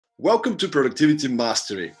Welcome to Productivity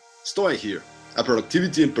Mastery. Stoy here, a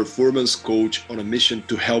productivity and performance coach on a mission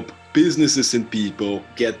to help businesses and people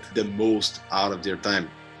get the most out of their time.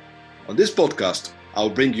 On this podcast,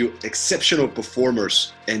 I'll bring you exceptional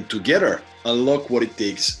performers and together unlock what it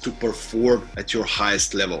takes to perform at your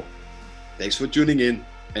highest level. Thanks for tuning in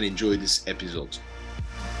and enjoy this episode.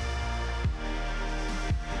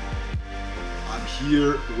 I'm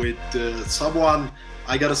here with someone,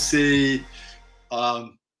 I gotta say,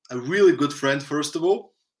 a really good friend, first of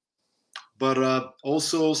all, but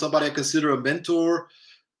also somebody I consider a mentor,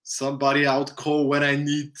 somebody I would call when I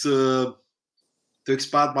need to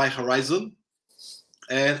expand my horizon.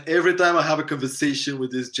 And every time I have a conversation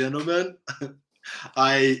with this gentleman,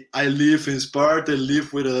 I live inspired. I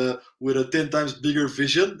live with a 10 times bigger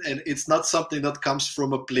vision, and it's not something that comes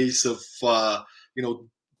from a place of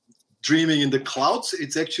dreaming in the clouds.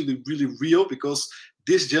 It's actually really real because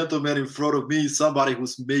this gentleman in front of me is somebody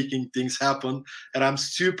who's making things happen, and I'm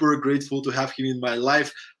super grateful to have him in my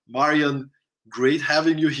life. Marian, great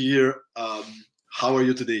having you here. How are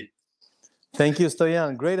you today? Thank you,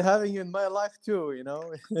 Stoyan. Great having you in my life too.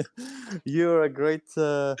 You're a great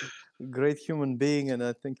human being, and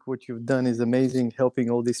I think what you've done is amazing, helping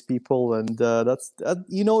all these people. And that's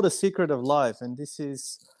the secret of life. And this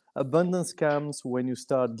is abundance comes when you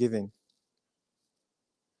start giving.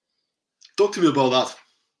 Talk to me about that.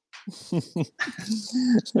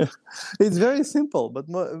 It's very simple, but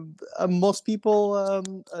most people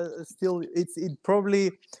still. It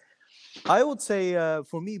probably. I would say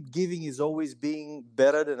for me, giving is always being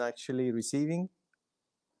better than actually receiving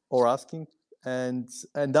or asking, and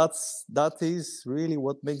that is really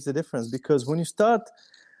what makes the difference. Because when you start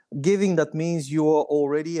giving, that means you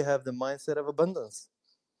already have the mindset of abundance.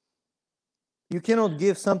 You cannot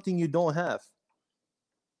give something you don't have.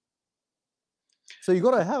 So you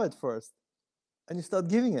got to have it first, and you start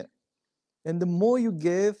giving it. And the more you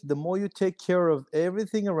give, the more you take care of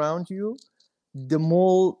everything around you, the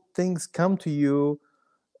more things come to you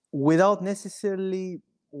without necessarily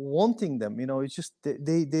wanting them. It's just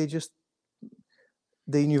they just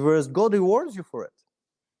the universe, God rewards you for it.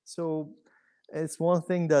 So it's one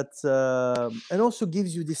thing that and also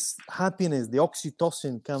gives you this happiness. The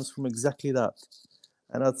oxytocin comes from exactly that,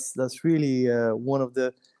 and that's really one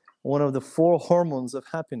of the four hormones of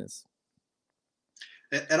happiness.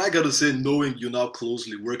 And I gotta say, knowing you now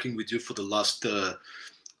closely, working with you for the last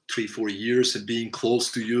 3-4 years and being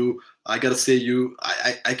close to you, I gotta say,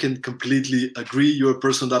 I can completely agree. You're a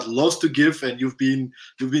person that loves to give, and you've been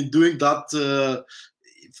doing that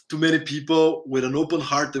to many people with an open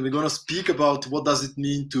heart. And we're gonna speak about what does it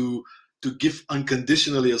mean to give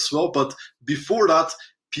unconditionally as well. But before that,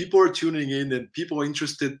 people are tuning in and people are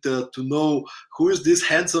interested to know who is this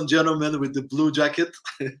handsome gentleman with the blue jacket.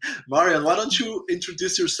 Marian, why don't you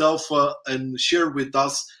introduce yourself and share with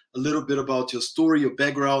us a little bit about your story, your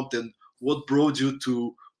background, and what brought you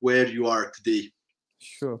to where you are today?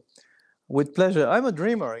 Sure. With pleasure. I'm a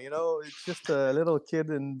dreamer, it's just a little kid,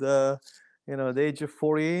 and the age of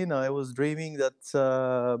 14, I was dreaming that,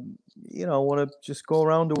 I want to just go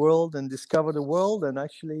around the world and discover the world and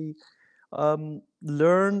actually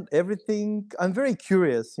learn everything. I'm very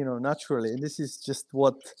curious, naturally. And this is just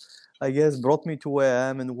what I guess brought me to where I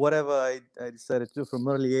am, and whatever I decided to do from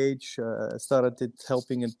early age. I started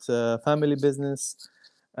helping at family business.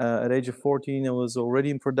 At age of 14, I was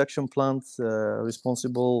already in production plant,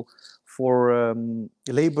 responsible for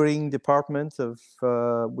laboring department of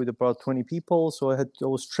with about 20 people. So I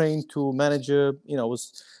was trained to manage I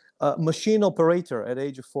was a machine operator at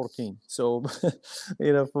age of 14. So,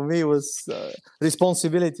 for me it was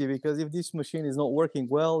responsibility, because if this machine is not working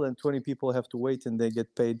well, then 20 people have to wait and they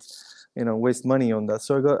get paid, waste money on that.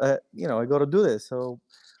 So I got to do this. So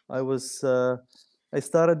I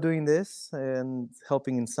started doing this and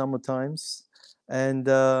helping in summer times, and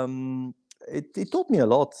it taught me a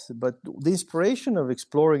lot. But the inspiration of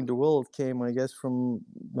exploring the world came, I guess, from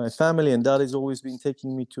my family, and that has always been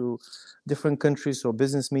taking me to different countries or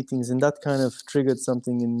business meetings, and that kind of triggered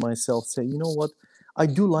something in myself. Say, you know what? I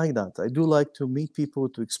do like that. I do like to meet people,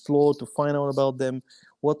 to explore, to find out about them,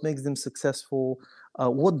 what makes them successful,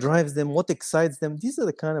 what drives them, what excites them. These are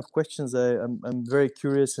the kind of questions I'm very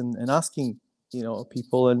curious and asking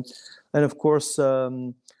people, and of course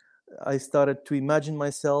I started to imagine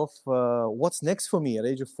myself what's next for me at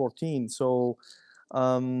age of 14. So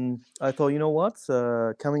I thought, what,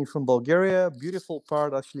 coming from Bulgaria, beautiful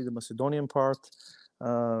part, actually the Macedonian part,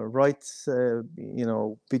 right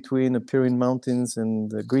between the Pyrenean mountains and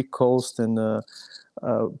the Greek coast, and a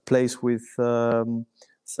place with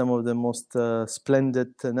some of the most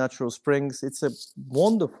splendid natural springs. It's a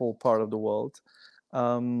wonderful part of the world.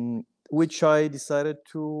 which I decided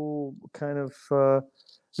to kind of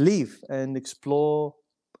leave and explore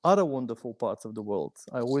other wonderful parts of the world.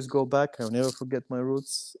 I always go back. I'll never forget my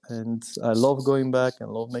roots, and I love going back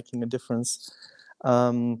and love making a difference.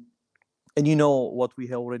 And you know what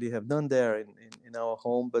we already have done there in our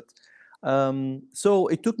home. But so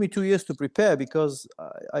it took me 2 years to prepare, because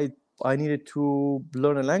I needed to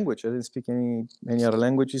learn a language. I didn't speak any other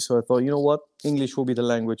languages, so I thought, you know what, English will be the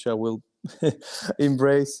language I will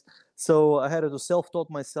embrace. So I had to self-taught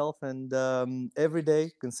myself, and every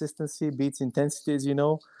day, consistency beats intensity, as you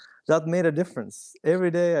know. That made a difference. Every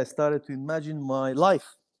day I started to imagine my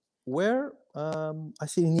life where I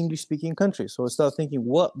see an English-speaking country. So I started thinking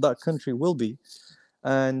what that country will be.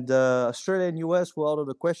 And Australia and US were out of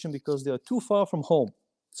the question because they are too far from home.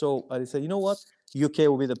 So I said, you know what, UK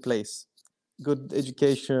will be the place. Good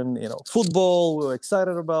education, football, we were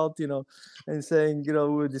excited about, and saying,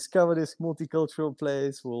 we'll discover this multicultural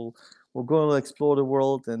place, we'll go and explore the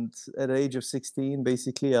world. And at the age of 16,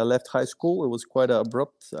 basically, I left high school. It was quite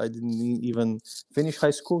abrupt. I didn't even finish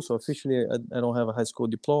high school. So officially, I don't have a high school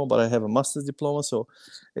diploma, but I have a master's diploma. So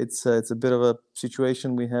it's a bit of a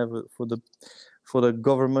situation we have for the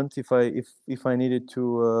government. If I needed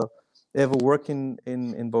to ever work in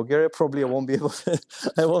Bulgaria, probably I won't be able to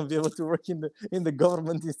work in the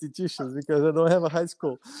government institutions, because I don't have a high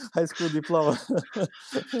school diploma.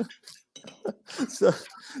 so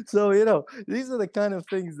these are the kind of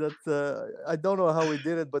things that I don't know how we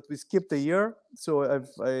did it, but we skipped a year. So I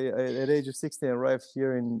at the age of 16 I arrived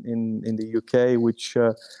here in the UK, which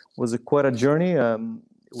was quite a journey.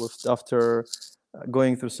 After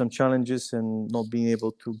going through some challenges and not being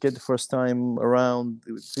able to get the first time around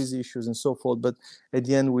with visa issues and so forth. But at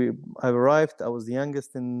the end, I arrived. I was the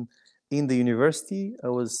youngest in the university. I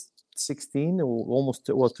was 16,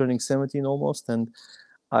 or turning 17 almost. And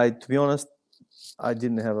to be honest, I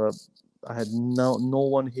had no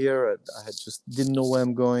one here. I just didn't know where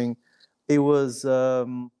I'm going. It was a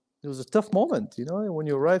tough moment, when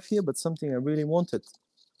you arrive here, but something I really wanted.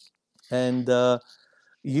 And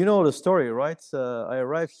you know the story, right? I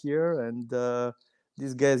arrived here, and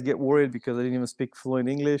these guys get worried because I didn't even speak fluent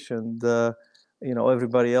English, and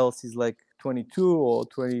everybody else is like 22 or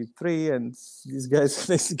 23, and these guys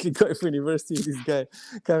basically going for university. This guy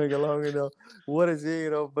coming along, what is he?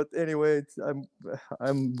 But anyway,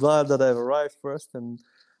 I'm glad that I've arrived first, and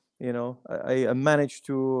I managed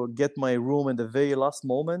to get my room in the very last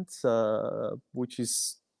moment, which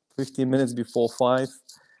is 15 minutes before 5.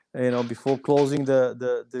 Before closing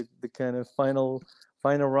the kind of final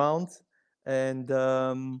round. And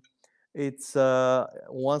it's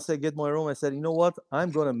once I get my room, I said, you know what,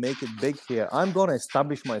 I'm gonna make it big here. I'm gonna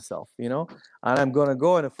establish myself, and I'm gonna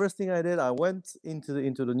go. And the first thing I did, I went into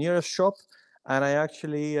the nearest shop, and I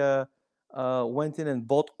actually went in and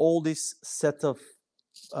bought all this set of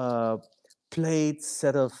plates,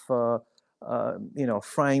 set of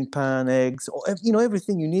frying pan, eggs, or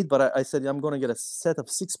everything you need. But I said I'm gonna get a set of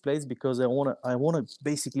 6 plates, because I wanna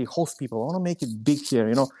basically host people. I wanna make it big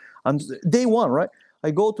here. I'm day one, right? I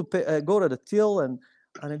go to the till, and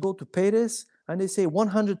I go to pay this, and they say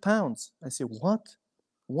 100 pounds. I say, what?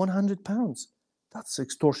 100 pounds? That's an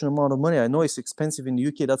extortionate amount of money. I know it's expensive in the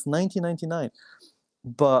UK. That's 19.99.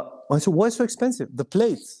 But I said, why so expensive? The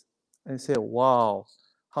plates. And I say, wow.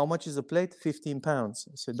 How much is a plate? 15 pounds.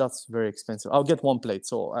 I said, that's very expensive. I'll get 1 plate.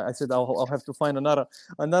 So I said, I'll have to find another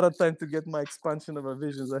time to get my expansion of my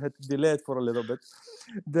visions. I had to delay it for a little bit.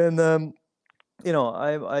 Then, at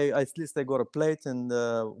least I got a plate. And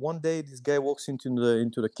one day this guy walks into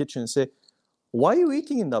the kitchen and say, why are you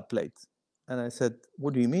eating in that plate? And I said,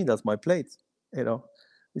 what do you mean? That's my plate.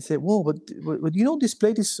 He said, whoa, but this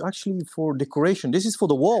plate is actually for decoration. This is for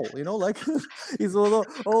the wall, like it's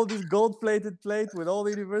all this gold-plated plate with all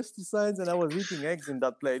the university signs, and I was eating eggs in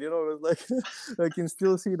that plate. It was like I can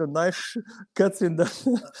still see the knife cuts in that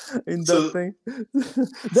thing.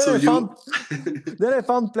 Then I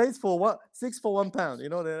found plates for 6 for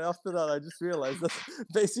 £1. Then after that I just realized that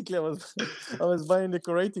basically I was buying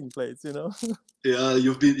decorating plates. Yeah,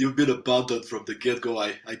 you've been abandoned from the get-go,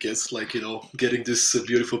 I guess, getting this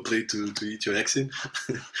beautiful plate to eat your eggs in.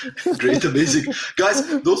 Great, amazing. Guys,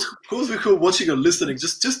 those who are watching or listening,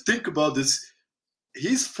 just think about this.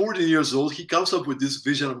 He's 14 years old. He comes up with this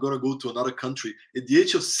vision, I'm going to go to another country. At the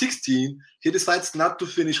age of 16, he decides not to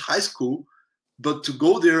finish high school, but to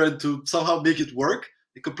go there and to somehow make it work.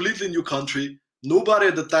 A completely new country. Nobody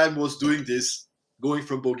at the time was doing this, going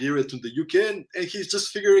from Bulgaria to the UK, and he's just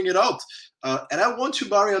figuring it out. And I want you,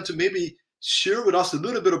 Marian, to maybe share with us a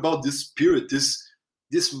little bit about this spirit, this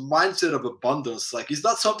this mindset of abundance, like, is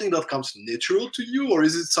that something that comes natural to you, or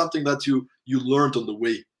is it something that you learned on the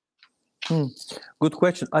way? Good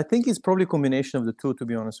question. I think it's probably a combination of the two, to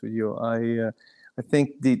be honest with you. I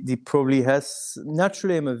think the probably has,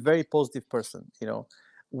 naturally, I'm a very positive person.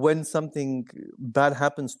 When something bad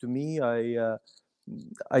happens to me,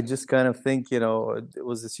 I just kind of think, I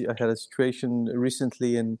had a situation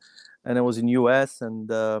recently, and I was in US, and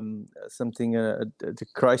the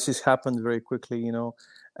crisis happened very quickly,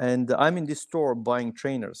 and I'm in this store buying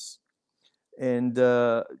trainers. And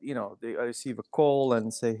I receive a call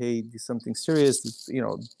and say, hey, there's something serious,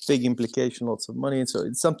 big implication, lots of money, and so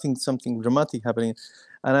it's something dramatic happening.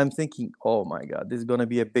 And I'm thinking, oh my god, this is going to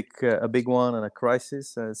be a big one, and a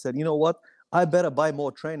crisis. And I said, you know what, I better buy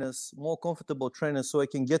more trainers, more comfortable trainers, so I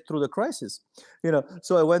can get through the crisis.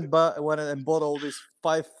 So I went and bought all these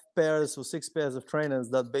 5 pairs or 6 pairs of trainers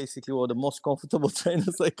that basically were the most comfortable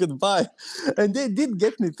trainers I could buy, and they did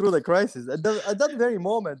get me through the crisis. At that very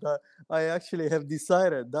moment, I actually have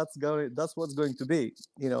decided that's what's going to be,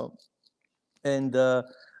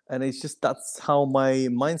 and it's just, that's how my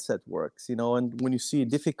mindset works, And when you see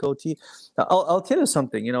difficulty, I'll tell you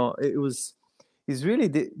something. It's really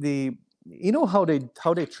the how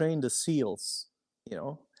they train the SEALs,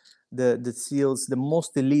 the SEALs, the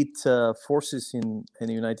most elite forces in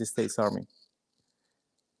the United States Army.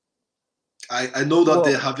 I know that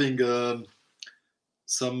they're having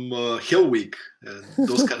some Hill Week and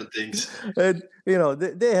those kind of things. And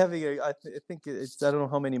they're having I think it's, I don't know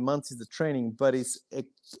how many months is the training, but it's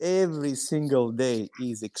every single day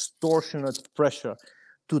is extortionate pressure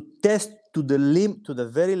to test to the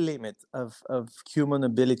very limit of human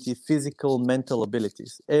ability, physical, mental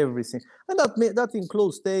abilities, everything. And that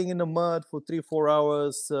includes staying in the mud for 3-4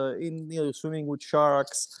 hours, swimming with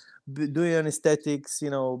sharks, doing anesthetics,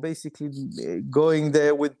 basically going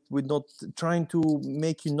there with not trying to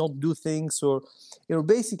make you not do things, or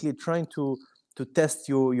basically trying to test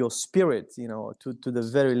your spirit, to the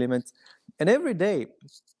very limit. And every day,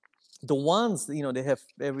 the ones, they have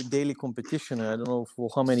every daily competition. I don't know for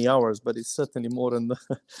how many hours, but it's certainly more than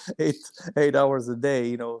 8 hours a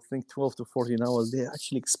day. I think 12 to 14 hours. They're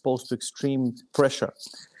actually exposed to extreme pressure,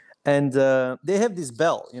 and they have this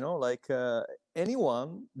bell.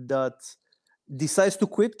 Anyone that decides to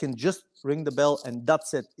quit can just ring the bell, and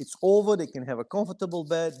that's it. It's over. They can have a comfortable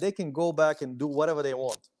bed. They can go back and do whatever they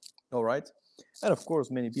want. All right. And of course,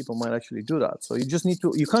 many people might actually do that. So you just need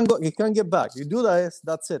to, you can't get back. You do that,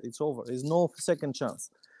 that's it. It's over. There's no second chance.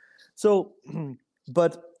 So,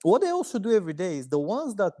 but what they also do every day is the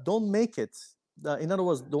ones that don't make it, in other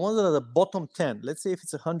words, the ones that are the bottom 10, let's say if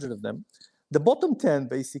it's 100 of them, the bottom 10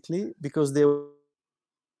 basically, because they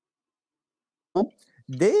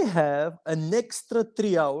have an extra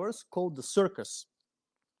 3 hours called the circus.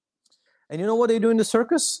 And you know what they do in the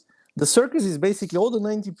circus? The circus is basically all the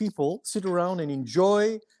 90 people sit around and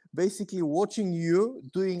enjoy basically watching you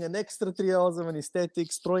doing an extra 3 hours of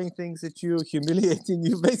anesthetics, throwing things at you, humiliating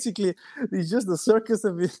you. Basically, it's just the circus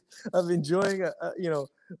of enjoying,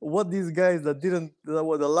 what these guys that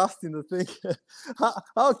were the last in the thing,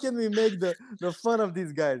 how can we make the fun of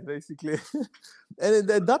these guys, basically? And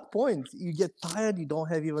at that point, you get tired, you don't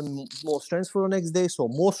have even more strength for the next day, so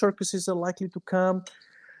more circuses are likely to come.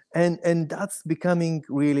 And that's becoming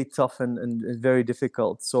really tough and very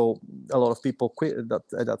difficult. So a lot of people quit at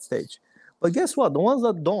that stage. But guess what? The ones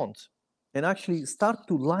that don't and actually start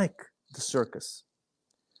to like the circus,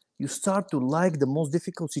 you start to like the most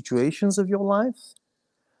difficult situations of your life.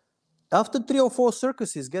 After 3 or 4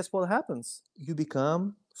 circuses, guess what happens? You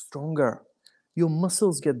become stronger. Your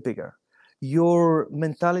muscles get bigger. Your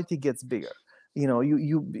mentality gets bigger.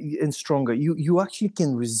 You and stronger. You actually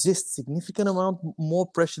can resist significant amount more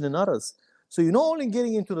pressure than others. So you're not only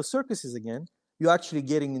getting into the circuses again, you're actually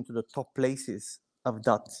getting into the top places of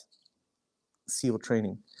that SEAL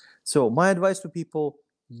training. So my advice to people: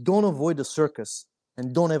 don't avoid the circus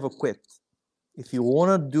and don't ever quit. If you want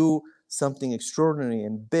to do something extraordinary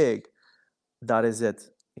and big, that is it.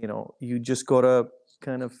 You just gotta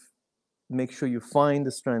kind of make sure you find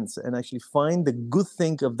the strengths and actually find the good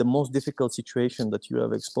thing of the most difficult situation that you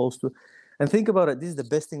have exposed to, and think about it. This is the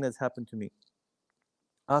best thing that's happened to me.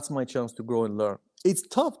 That's my chance to grow and learn. It's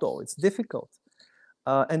tough though, it's difficult,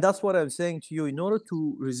 and that's what I'm saying to you. In order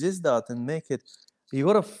to resist that and make it, you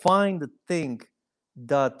got to find the thing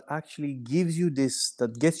that actually gives you this,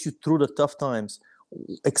 that gets you through the tough times,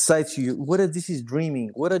 excites you, whether this is dreaming,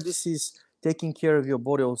 whether this is taking care of your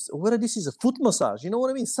body, or whether this is a foot massage, you know what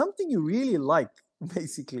I mean? Something you really like,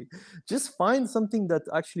 basically. Just find something that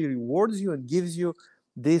actually rewards you and gives you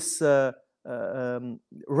this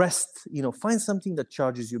rest. Find something that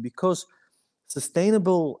charges you, because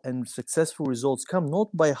Sustainable and successful results come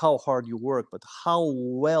not by how hard you work, but how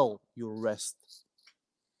well you rest.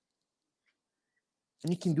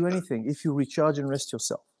 And you can do anything if you recharge and rest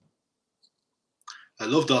yourself. I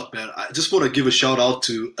love that, man. I just want to give a shout out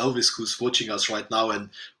to Elvis, who's watching us right now and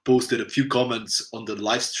posted a few comments on the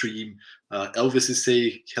live stream. Elvis is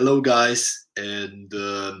saying, hello, guys, and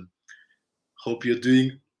hope you're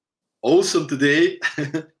doing awesome today.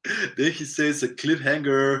 Then he says a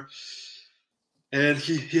cliffhanger. And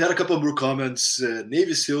he had a couple more comments.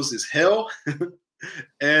 Navy SEALs is hell,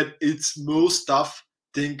 and it's most tough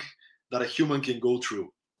thing that a human can go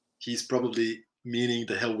through. He's probably meaning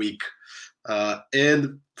the Hell Week.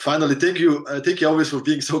 And finally, thank you always for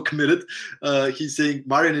being so committed. He's saying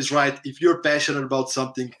Marian is right. If you're passionate about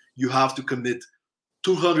something, you have to commit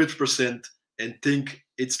 200% and think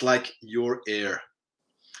it's like your air.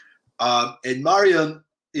 And Marian,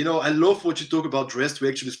 I love what you talk about rest. We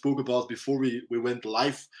actually spoke about before we went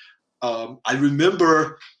live. I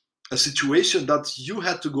remember a situation that you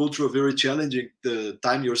had to go through a very challenging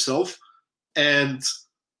time yourself. And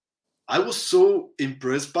I was so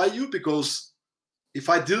impressed by you because if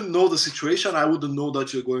I didn't know the situation, I wouldn't know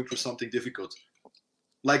that you're going through something difficult.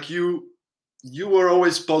 Like you were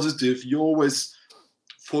always positive. You always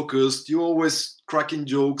focused. You always cracking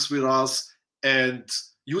jokes with us, and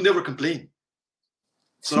you never complained.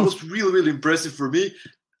 So that was really, really impressive for me.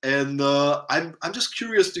 And I'm just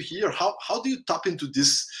curious to hear how do you tap into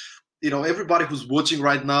this? Everybody who's watching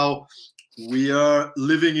right now, we are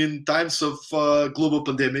living in times of global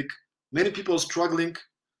pandemic. Many people are struggling.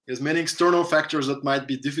 There's many external factors that might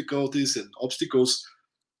be difficulties and obstacles.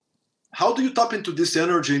 How do you tap into this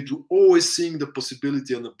energy into always seeing the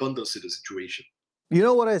possibility and abundance in the situation? You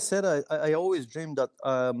know what I said? I always dreamed that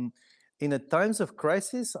in a times of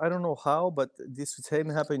crisis, I don't know how, but this same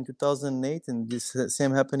happened in 2008 and this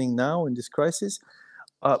same happening now in this crisis.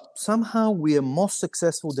 Somehow we are more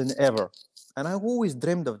successful than ever. And I've always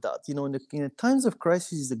dreamed of that. In the times of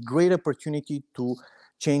crisis is a great opportunity to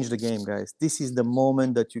change the game, guys. This is the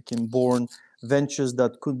moment that you can born ventures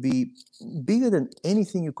that could be bigger than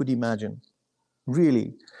anything you could imagine.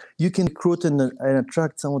 Really. You can recruit and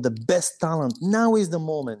attract some of the best talent. Now is the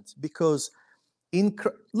moment because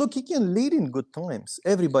look, you can lead in good times.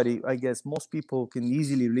 Everybody, I guess, most people can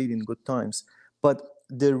easily lead in good times. But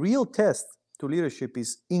the real test to leadership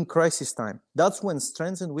is in crisis time. That's when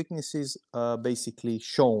strengths and weaknesses are basically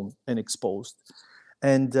shown and exposed.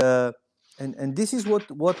 And this is what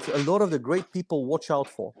a lot of the great people watch out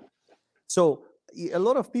for. So a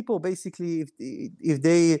lot of people basically, if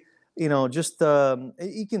they,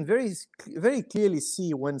 you can very, very clearly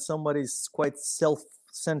see when somebody is quite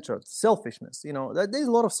self-centered, selfishness. There's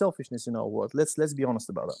a lot of selfishness in our world. Let's be honest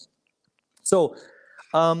about that. So,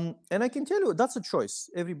 and I can tell you that's a choice.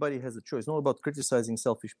 Everybody has a choice. Not about criticizing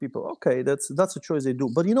selfish people. Okay, that's a choice they do.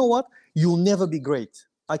 But you know what? You'll never be great.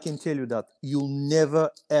 I can tell you that you'll never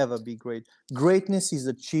ever be great. Greatness is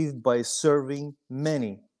achieved by serving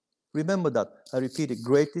many. Remember that. I repeat it.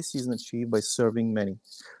 Greatness is achieved by serving many.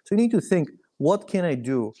 So you need to think, what can I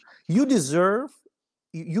do? You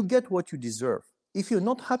get what you deserve. If you're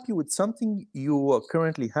not happy with something you are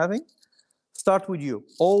currently having, start with you.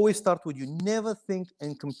 Always start with you. Never think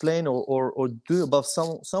and complain or do about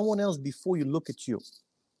someone else before you look at you.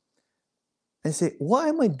 And say, what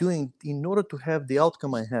am I doing in order to have the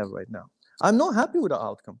outcome I have right now? I'm not happy with the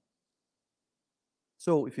outcome.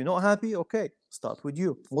 So if you're not happy, okay, start with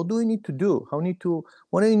you. What do you need to do?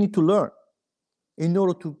 What do you need to learn in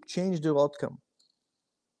order to change the outcome?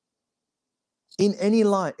 In any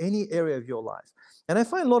area of your life. And I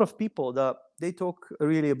find a lot of people that they talk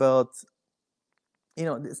really about,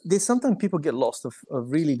 sometimes people get lost of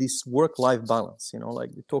really this work-life balance,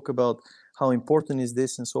 like they talk about how important is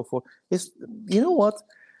this and so forth. You know what?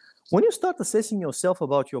 When you start assessing yourself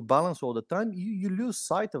about your balance all the time, you lose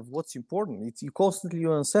sight of what's important. You constantly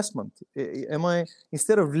do an assessment.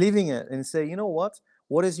 Instead of living it and say, you know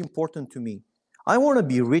what is important to me? I want to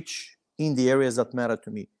be rich in the areas that matter to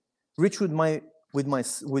me. Rich with my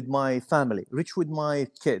family, rich with my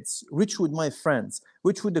kids, rich with my friends,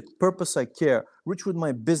 rich with the purpose I care, rich with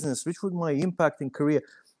my business, rich with my impact in career.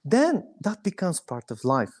 Then that becomes part of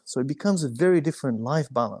life. So it becomes a very different life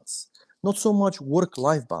balance, not so much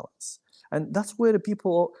work-life balance. And that's where the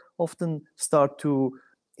people often start to,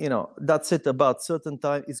 that's it about certain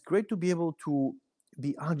time. It's great to be able to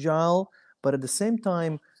be agile, but at the same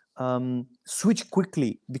time, switch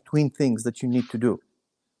quickly between things that you need to do.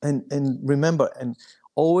 And remember, and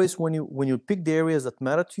always when you pick the areas that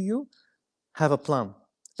matter to you, have a plan.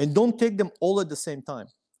 And don't take them all at the same time.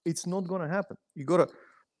 It's not going to happen.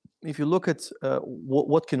 If you look at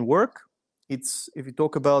what can work, it's if you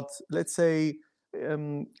talk about, let's say,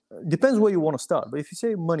 depends where you want to start. But if you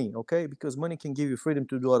say money, okay, because money can give you freedom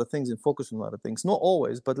to do other things and focus on other things. Not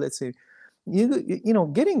always, but let's say, you know,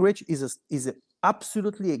 getting rich is a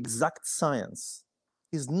absolutely exact science.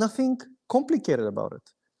 There's nothing complicated about it.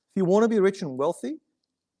 If you want to be rich and wealthy,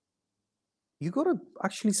 you got to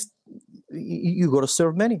actually, you got to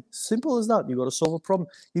serve many. Simple as that. You got to solve a problem.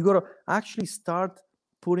 You got to actually start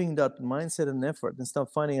putting that mindset and effort and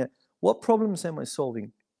start finding out, what problems am I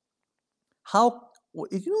solving? How,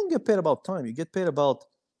 if you don't get paid about time, you get paid about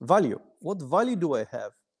value. What value do I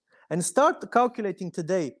have? And start calculating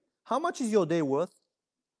today, how much is your day worth?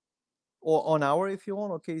 Or on hour, if you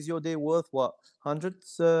want. Okay, is your day worth what, 100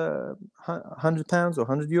 pounds or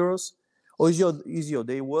 100 euros? Or is your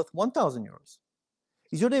day worth 1,000 euros?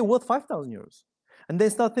 Is your day worth 5,000 euros? And then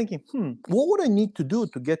start thinking, what would I need to do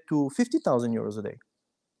to get to 50,000 euros a day?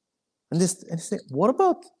 And say, what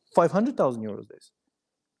about 500,000 euros a day?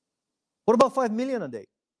 What about 5 million a day?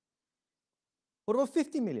 What about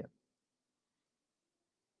 50 million?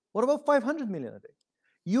 What about 500 million a day?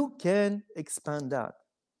 You can expand that.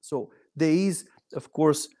 So there is, of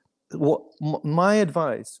course, what my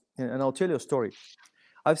advice, and I'll tell you a story.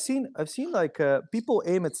 I've seen like people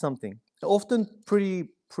aim at something, often pretty,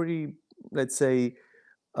 let's say,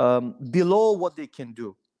 below what they can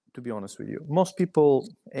do. To be honest with you, most people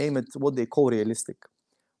aim at what they call realistic.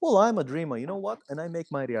 Well, I'm a dreamer, you know what? And I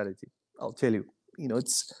make my reality. I'll tell you, you know,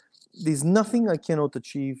 there's nothing I cannot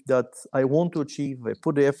achieve that I want to achieve. I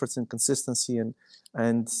put the efforts and consistency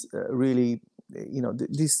and really, you know,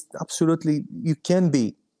 this absolutely, you can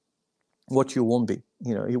be what you won't be,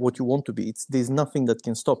 you know, what you want to be. There's nothing that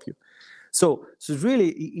can stop you. So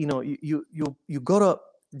really, you know, you gotta.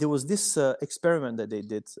 There was this experiment that they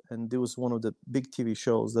did, and there was one of the big TV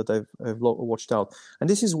shows that I've watched out. And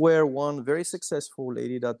this is where one very successful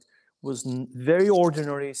lady that was very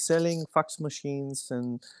ordinary, selling fax machines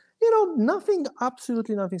and, you know, nothing,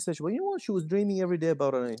 absolutely nothing special. But you know what? She was dreaming every day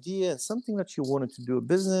about an idea and something that she wanted to do, a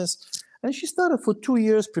business. And she started for 2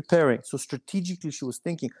 years preparing. So strategically, she was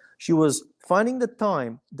thinking. She was finding the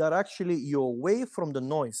time that actually you're away from the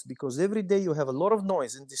noise, because every day you have a lot of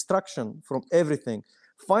noise and distraction from everything.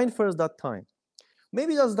 Find first that time.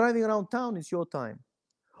 Maybe that's driving around town is your time.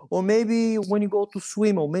 Or maybe when you go to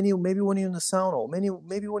swim, or maybe when you're in the sauna, or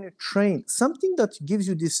maybe when you train. Something that gives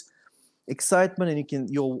you this excitement and you can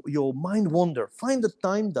your mind wander. Find the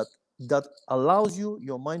time that allows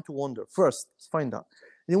your mind to wander. First, find that.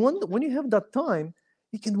 And when you have that time,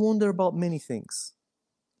 you can wonder about many things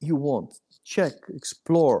you want. Check,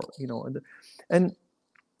 explore, you know, and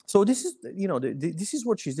so this is, you know, this is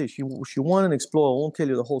what she did. She wanted to explore. I won't tell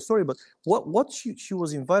you the whole story, but what she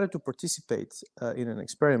was invited to participate in an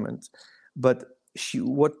experiment. But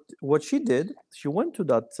what she did, she went to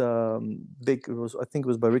that big, I think it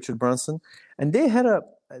was by Richard Branson, and they had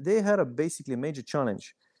a basically a major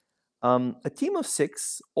challenge. A team of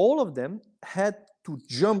 6, all of them had to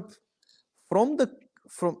jump from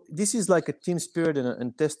this is like a team spirit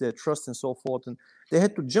and test their trust and so forth, and they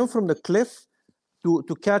had to jump from the cliff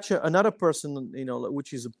to catch another person, you know,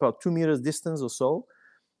 which is about 2 meters distance or so.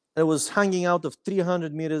 It was hanging out of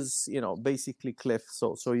 300 meters, you know, basically cliff.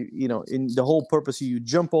 So you know, in the whole purpose, you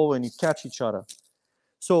jump over and you catch each other.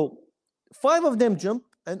 So 5 of them jumped,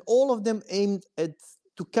 and all of them aimed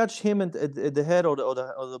to catch him at the head or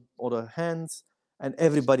the hands, and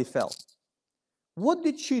everybody fell. What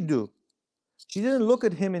did she do? She didn't look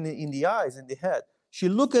at him in the eyes, in the head. She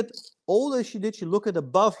looked at she looked at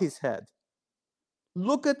above his head.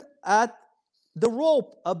 Look at the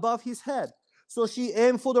rope above his head. So she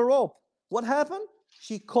aimed for the rope. What happened?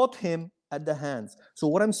 She caught him at the hands. So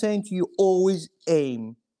what I'm saying to you, always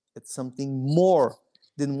aim at something more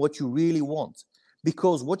than what you really want.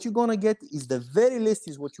 Because what you're going to get is the very least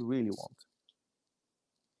is what you really want.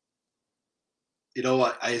 You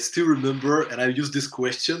know, I still remember, and I used this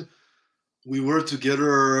question. We were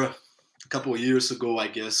together a couple of years ago, I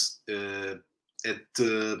guess, in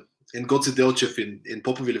Gotze Delchev in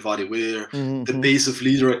Popoville Valley, where the base of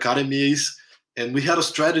Leader Academy is. And we had a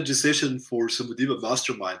strategy session for Samudiva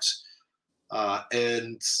Masterminds.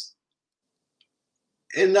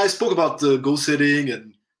 And I spoke about goal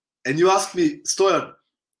setting, and you asked me, Stoyan,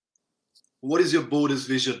 what is your boldest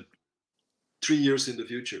vision 3 years in the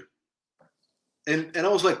future? And I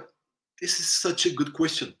was like, this is such a good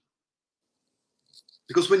question.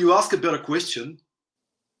 Because when you ask a better question,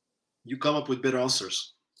 you come up with better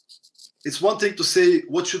answers. It's one thing to say,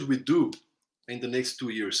 what should we do in the next 2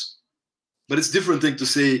 years? But it's a different thing to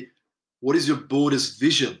say, what is your boldest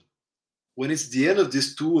vision? When it's the end of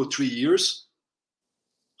these 2 or 3 years,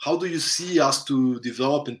 how do you see us to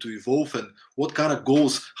develop and to evolve, and what kind of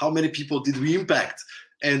goals, how many people did we impact?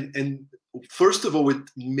 And first of all, it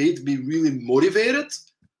made me really motivated,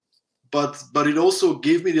 but it also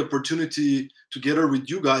gave me the opportunity, together with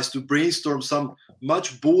you guys, to brainstorm some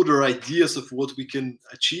much bolder ideas of what we can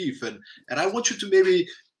achieve. And I want you to maybe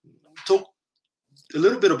talk a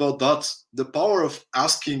little bit about that, the power of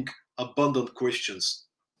asking abundant questions.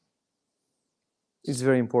 It's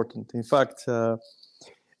very important. In fact,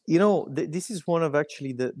 you know, this is one of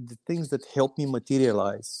actually the things that help me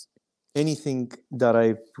materialize anything that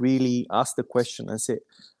I've really asked the question and say,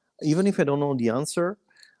 even if I don't know the answer,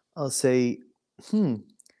 I'll say,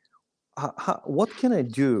 what can I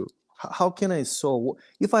do? How can I solve?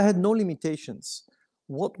 If I had no limitations,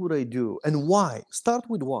 what would I do? And why? Start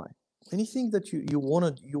with why. Anything that you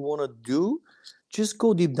wanna do, just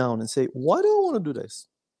go deep down and say, why do I want to do this?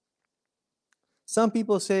 Some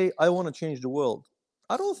people say, I want to change the world.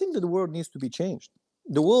 I don't think that the world needs to be changed.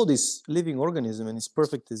 The world is a living organism and it's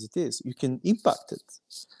perfect as it is. You can impact it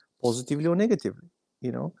positively or negatively,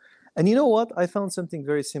 you know. And you know what? I found something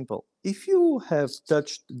very simple. If you have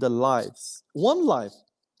touched the lives, one life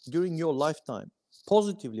during your lifetime,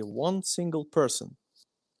 positively, one single person,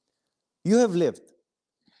 you have lived.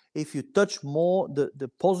 If you touch more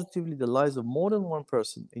the positively the lives of more than one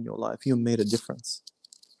person in your life, you made a difference.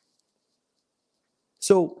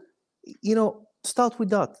 So, you know, start with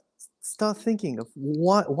that. Start thinking of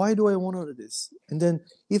why do I want to do this? And then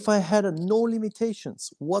if I had no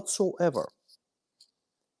limitations whatsoever,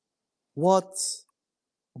 what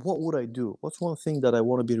would I do? What's one thing that I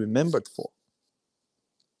want to be remembered for?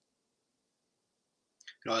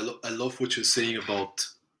 You know, I love what you're saying about,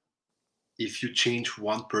 if you change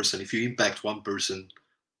one person, if you impact one person,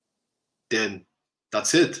 then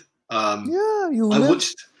that's it. Yeah, you I live.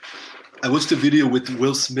 watched a video with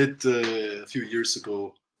Will Smith a few years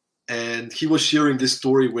ago, and he was sharing this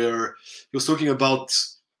story where he was talking about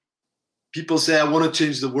people say, I want to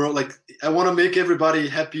change the world, like I want to make everybody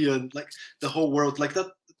happy and like the whole world, like that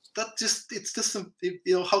just, it's just, you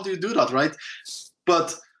know, how do you do that, right?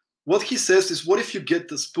 But what he says is, what if you get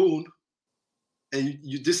the spoon and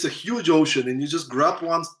this is a huge ocean, and you just grab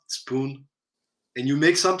one spoon and you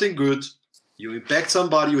make something good, you impact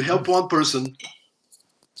somebody, you help one person,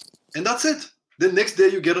 and that's it. Then next day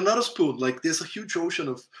you get another spoon. Like there's a huge ocean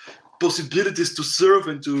of possibilities to serve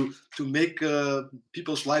and to make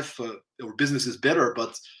people's life or businesses better.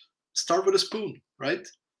 But start with a spoon, right?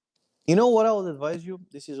 You know what I would advise you?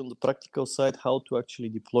 This is on the practical side, how to actually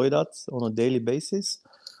deploy that on a daily basis.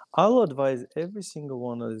 I'll advise every single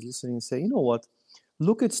one that is listening, say, you know what?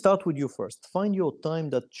 Start with you first. Find your time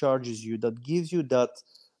that charges you, that gives you that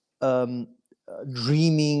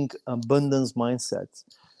dreaming abundance mindset,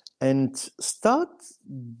 and start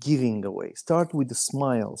giving away. Start with a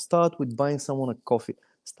smile. Start with buying someone a coffee.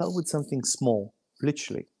 Start with something small,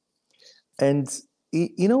 literally. And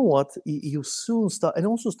you know what? You soon start, and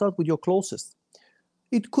also start with your closest.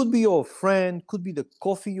 It could be your friend, could be the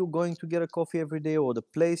coffee you're going to get a coffee every day, or the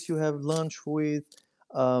place you have lunch with.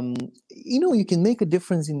 You know, you can make a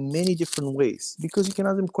difference in many different ways, because you can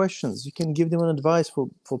ask them questions. You can give them an advice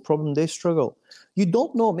for problem they struggle. You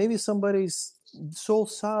don't know, maybe somebody's so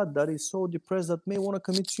sad, that is so depressed, that may want to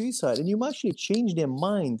commit suicide, and you might actually change their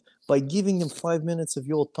mind by giving them 5 minutes of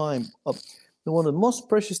your time. One of the most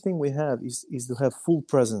precious thing we have is to have full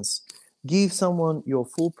presence. Give someone your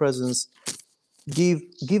full presence. Give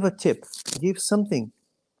a tip. Give something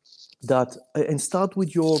that, and start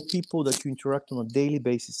with your people that you interact on a daily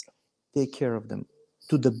basis. Take care of them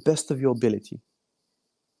to the best of your ability.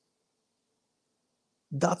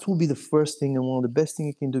 That will be the first thing and one of the best things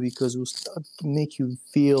you can do, because it will start to make you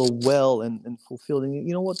feel well and fulfilled. And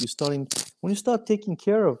you know what? When you start taking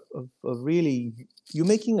care of really, you're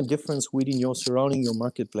making a difference within your surrounding, your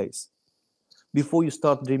marketplace, before you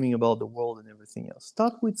start dreaming about the world and everything else.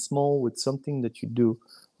 Start with small, with something that you do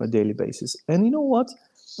on a daily basis. And you know what?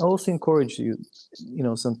 I also encourage you,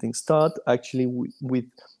 something. Start actually with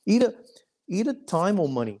either time or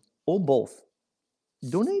money, or both.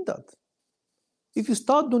 Donate that. If you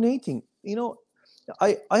start donating,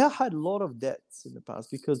 I had a lot of debts in the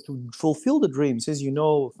past, because to fulfill the dreams, as you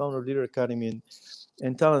know, founder of Leader Academy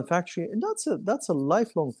and Talent Factory, and that's a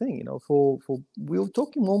lifelong thing. For we were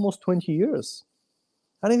talking almost 20 years.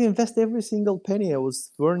 I didn't invest every single penny I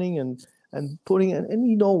was earning and putting, and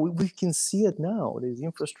we can see it now. There's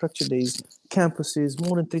infrastructure, there's campuses,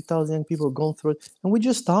 more than 3,000 young people have gone through it, and we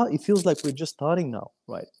just start. It feels like we're just starting now,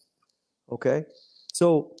 right? Okay,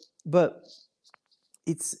 so but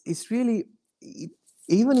it's really,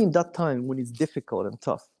 even in that time when it's difficult and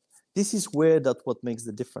tough, this is where what makes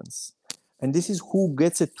the difference. And this is who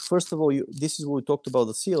gets it. First of all, this is what we talked about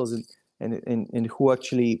the SEALs and who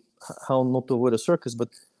actually, how not to avoid a circus, but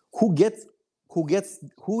who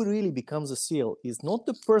really becomes a SEAL is not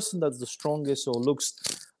the person that's the strongest or looks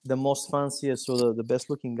the most fanciest or the best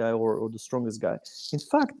looking guy or the strongest guy. In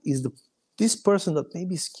fact, is this person that may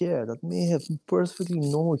be scared, that may have perfectly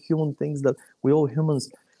normal human things that we all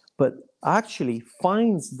humans, but actually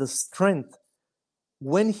finds the strength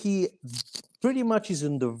when he pretty much is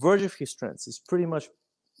on the verge of his strength, is pretty much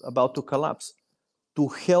about to collapse, to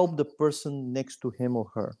help the person next to him or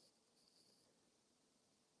her.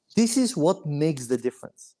 This is what makes the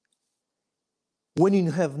difference. When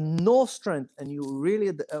you have no strength and you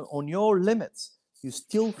really on your limits, you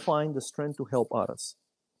still find the strength to help others.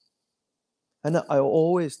 And I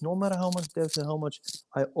always, no matter how much depth and how much,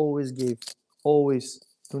 I always gave, always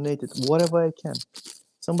donated whatever I can.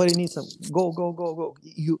 Somebody needs some, go.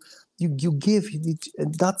 You give,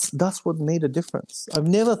 and that's what made a difference. I've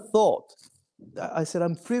never thought. I said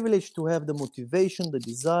I'm privileged to have the motivation, the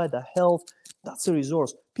desire, the health. That's a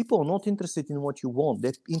resource. People are not interested in what you want.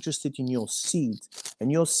 They're interested in your seed,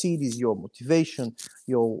 and your seed is your motivation,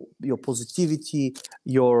 your positivity,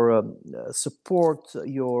 your support,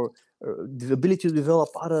 your the ability to develop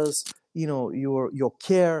others. Your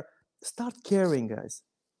care. Start caring, guys.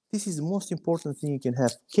 This is the most important thing you can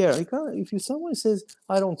have. Care. If someone says,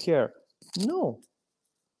 I don't care, no.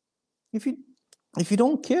 If you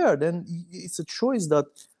don't care, then it's a choice that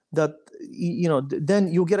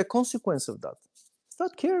then you get a consequence of that.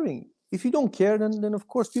 Start caring. If you don't care, then of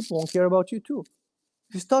course people won't care about you too.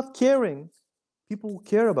 If you start caring, people will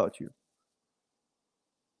care about you.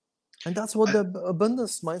 And that's what the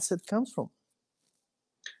abundance mindset comes from.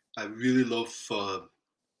 I really love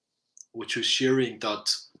what you're sharing,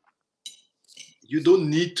 that you don't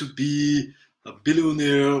need to be a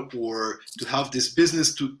billionaire or to have this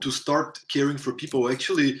business to start caring for people.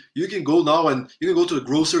 Actually, you can go now and you can go to the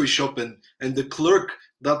grocery shop and the clerk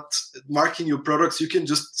that's marking your products, you can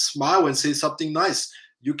just smile and say something nice.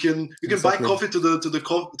 You can buy coffee to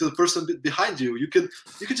the person behind you. You can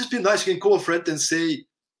just be nice. You can call a friend and say,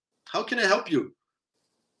 how can I help you?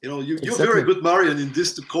 You're very good, Marian, in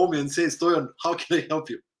this, to call me and say, Stoyan, how can I help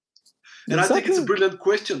you? And I think it's a brilliant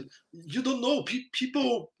question. You don't know.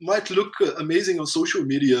 People might look amazing on social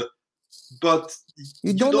media, but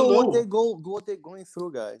you don't know what they're going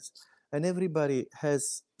through, guys. And everybody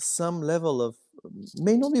has some level of,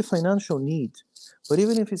 may not be financial need, but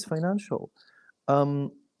even if it's financial,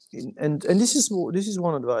 and this is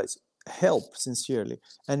one advice: help sincerely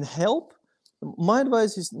and help. My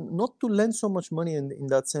advice is not to lend so much money in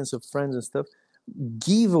that sense of friends and stuff.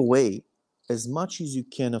 Give away as much as you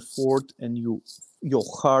can afford, and your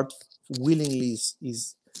heart willingly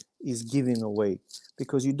is giving away,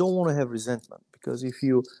 because you don't want to have resentment. Because if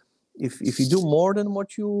you do more than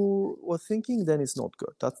what you were thinking, then it's not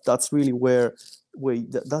good. That's really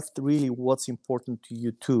that's really what's important to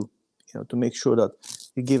you too. To make sure that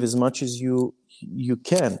you give as much as you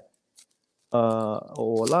can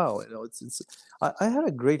or allow. I had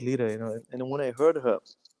a great leader, and when I heard her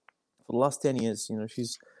for the last 10 years,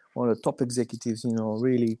 she's one of the top executives,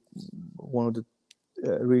 really one of the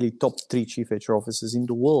really top 3 chief HR officers in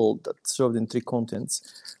the world that served in 3 continents,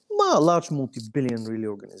 large multi-billion really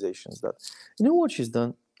organizations. That, what she's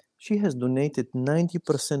done? She has donated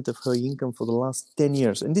 90% of her income for the last 10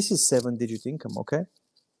 years. And this is 7-digit income, okay?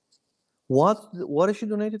 What is she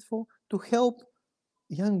donated for? To help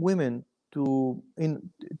young women to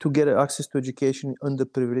get access to education in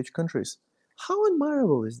underprivileged countries. How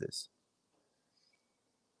admirable is this?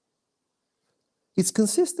 It's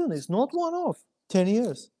consistent. It's not one-off. 10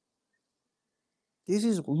 years.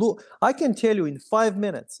 I can tell you in 5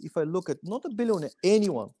 minutes, if I look at not a billionaire,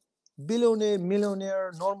 anyone, billionaire,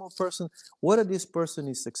 millionaire, normal person, whether this person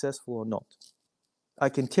is successful or not. I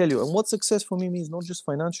can tell you. And what success for me means not just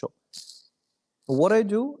financial. What I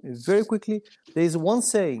do is very quickly, there is one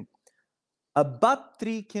saying: a bad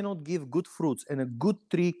tree cannot give good fruits, and a good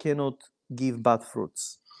tree cannot give bad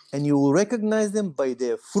fruits. And you will recognize them by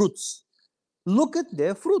their fruits. Look at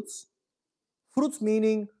their fruits. Fruits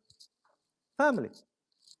meaning family,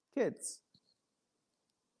 kids,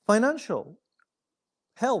 financial,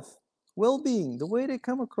 health, well-being, the way they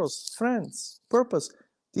come across, friends, purpose.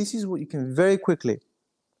 This is what you can very quickly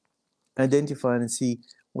identify and see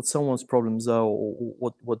what someone's problems are, or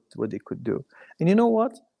what they could do. And you know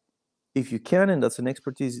what? If you can, and that's an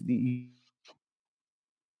expertise,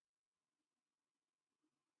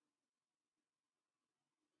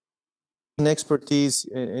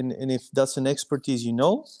 and if that's an expertise,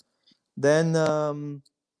 then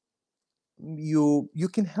you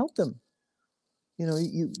can help them.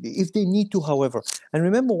 if they need to, however. And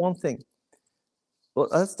remember one thing. Well,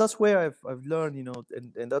 that's where I've learned,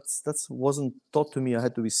 and that's wasn't taught to me. I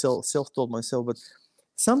had to be self-taught myself. But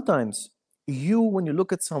sometimes when you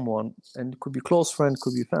look at someone, and it could be close friend,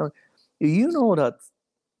 could be family, you know that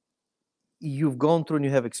you've gone through and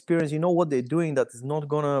you have experience. You know what they're doing that is not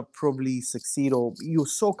gonna probably succeed, or you're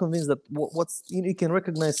so convinced that you can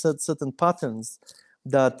recognize certain patterns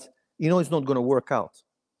that it's not gonna work out.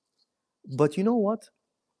 But you know what?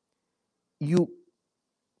 You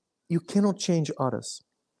cannot change others.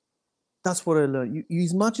 That's what I learned. You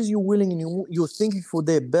as much as you're willing and you're thinking for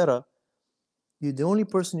their better, the only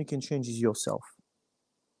person you can change is yourself.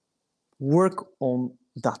 Work on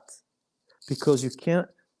that, because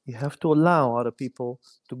you have to allow other people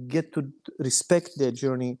to get to respect their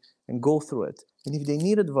journey and go through it. And if they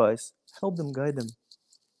need advice, help them, guide them.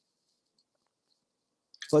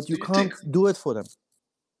 But you can't do it for them.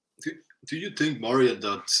 Do you think, Marian,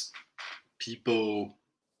 that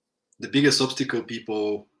the biggest obstacle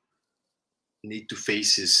people need to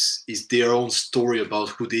face is their own story about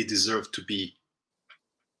who they deserve to be?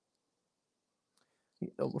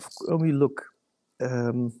 I mean, look,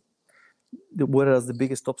 whether that's the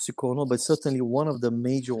biggest obstacle or not, but certainly one of the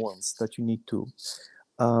major ones that you need to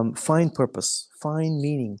find purpose, find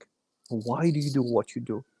meaning. Why do you do what you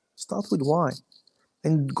do? Start with why,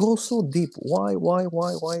 and go so deep. Why? Why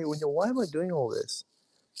am I doing all this?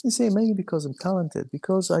 You say, maybe because I'm talented,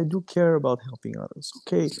 because I do care about helping others.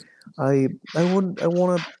 Okay, I want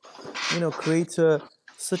to create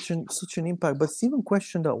such an impact, but even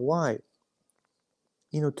question that why.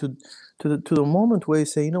 To the moment where you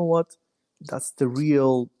say, you know what, that's the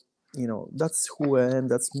real, that's who I am,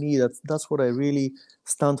 that's me, that's what I really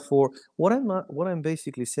stand for. What I'm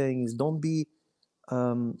basically saying is, don't be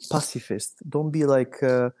pacifist. Don't be like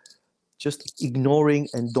just ignoring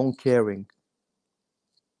and don't caring.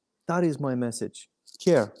 That is my message.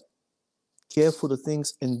 Care for the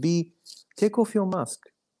things, and take off your mask.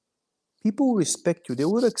 People will respect you. They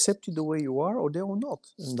will accept you the way you are, or they will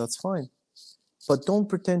not, and that's fine. But don't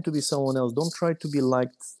pretend to be someone else. Don't try to be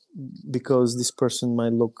liked because this person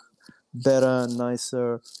might look better,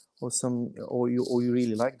 nicer, or you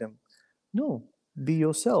really like them. No, be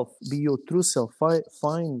yourself. Be your true self.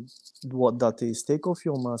 Find what that is. Take off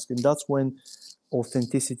your mask, and that's when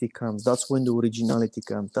authenticity comes. That's when the originality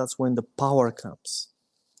comes. That's when the power comes.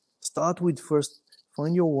 Start with first,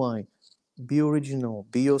 find your why. Be original.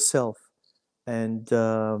 Be yourself, and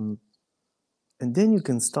then you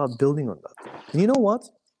can start building on that. And you know what?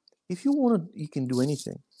 If you want to, you can do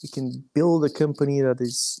anything. You can build a company that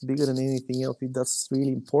is bigger than anything else. If that's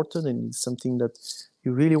really important and it's something that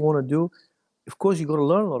you really want to do, of course, you got to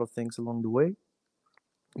learn a lot of things along the way.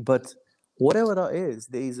 But whatever that is,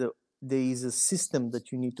 there is a system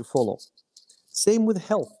that you need to follow. Same with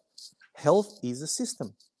health. Health is a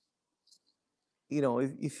system.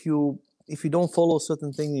 If you don't follow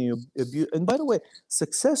certain things and you abuse, and by the way,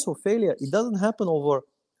 success or failure, it doesn't happen over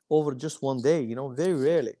just one day, very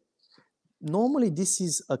rarely. Normally, this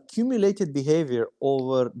is accumulated behavior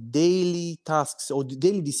over daily tasks, or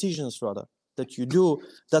daily decisions rather, that you do,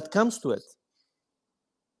 that comes to it.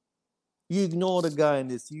 You ignore the guy in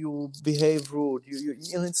this, you behave rude,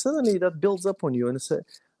 and suddenly that builds up on you, and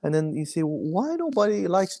then you say, why nobody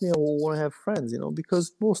likes me or want to have friends?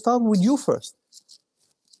 Because we'll start with you first.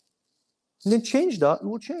 And then change that, it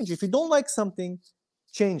will change. If you don't like something,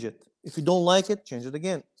 change it. If you don't like it, change it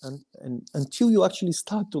again. And until you actually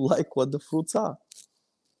start to like what the fruits are.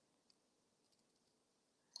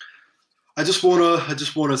 I just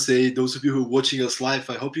wanna say, those of you who are watching us live,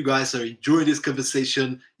 I hope you guys are enjoying this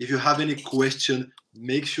conversation. If you have any question,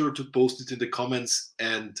 make sure to post it in the comments,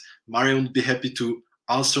 and Marian will be happy to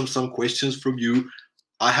answer some questions from you.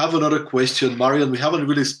 I have another question, Marian. We haven't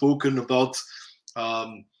really spoken about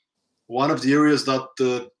one of the areas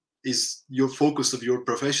that is your focus of your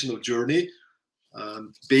professional journey.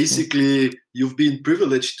 Basically, you've been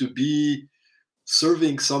privileged to be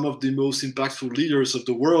serving some of the most impactful leaders of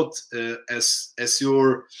the world as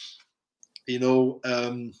your,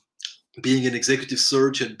 being an executive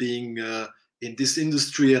search and being in this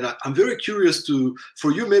industry. And I'm very curious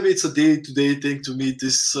for you, maybe it's a day-to-day thing to meet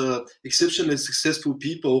these exceptionally successful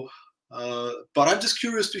people. But I'm just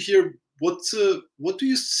curious to hear what do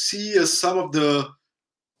you see as some of the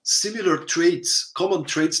similar traits, common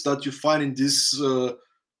traits that you find in these,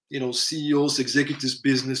 CEOs, executives,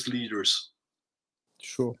 business leaders?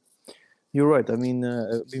 Sure, you're right. I mean,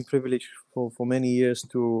 I've been privileged for many years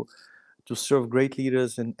to serve great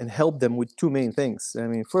leaders and help them with two main things. I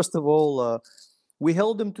mean, first of all, we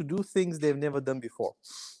help them to do things they've never done before.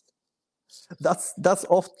 That's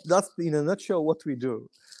in a nutshell what we do.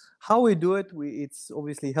 How we do it, it's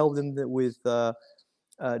obviously help them with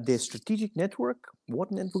their strategic network,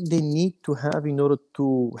 what network they need to have in order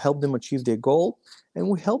to help them achieve their goal, and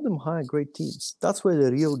we help them hire great teams. That's where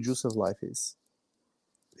the real juice of life is.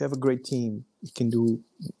 If you have a great team, you can do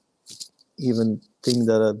even things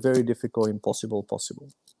that are very difficult, impossible, possible.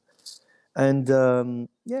 And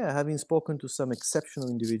having spoken to some exceptional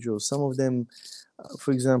individuals, some of them,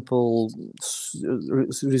 for example,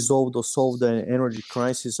 resolved or solved an energy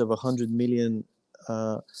crisis of 100 million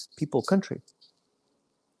people country.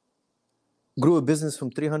 Grew a business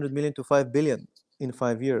from 300 million to 5 billion in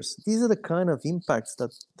 5 years. These are the kind of impacts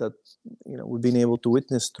that we've been able to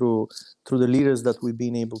witness through the leaders that we've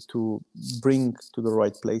been able to bring to the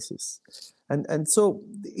right places. And so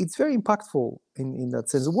it's very impactful in that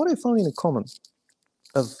sense. What I found in common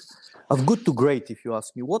of good to great, if you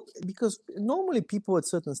ask me, because normally people at a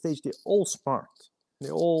certain stage, they're all smart.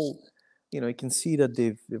 They're all, you can see that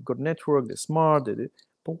they've got network, they're smart,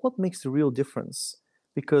 but what makes the real difference?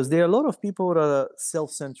 Because there are a lot of people that are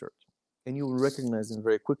self-centered, and you will recognize them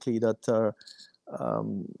very quickly that are,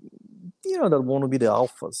 that want to be the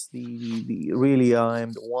alphas. The really,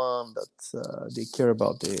 I'm the one that they care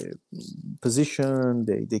about their position,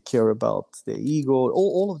 they care about their ego,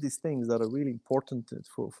 all of these things that are really important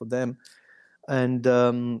for them. And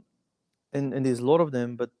there's a lot of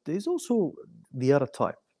them, but there's also the other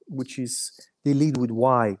type, which is they lead with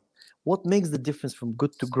why. What makes the difference from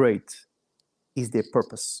good to great is their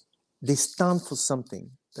purpose. They stand for something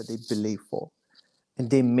that they believe for, and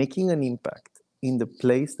they're making an impact in the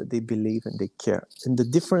place that they believe and they care. And the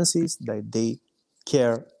difference is that they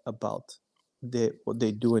care about what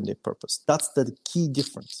they do and their purpose. That's the key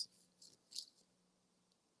difference.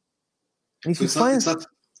 And if so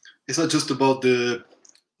it's not just about the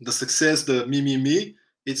success, the me.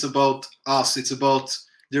 It's about us. It's about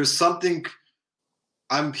there's something.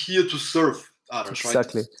 I'm here to serve others,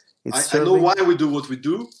 exactly. Right? I know why we do what we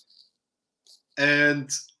do, and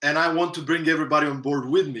I want to bring everybody on board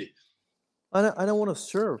with me. I don't want to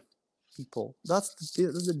serve people. That's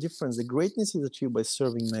the difference. The greatness is achieved by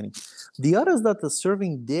serving many. The others that are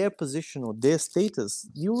serving their position or their status,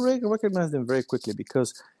 you recognize them very quickly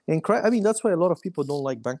because, that's why a lot of people don't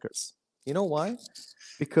like bankers. You know why?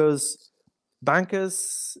 Because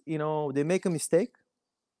bankers, they make a mistake,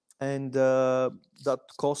 and that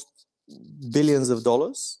costs billions of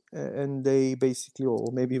dollars, and they basically,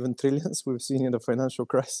 or maybe even trillions, we've seen in the financial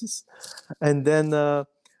crisis. And then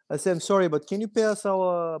I say, I'm sorry, but can you pay us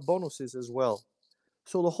our bonuses as well?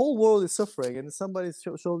 So the whole world is suffering, and somebody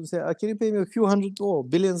say, can you pay me a few hundred or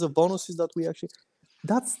billions of bonuses that we actually...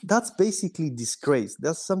 That's basically disgrace.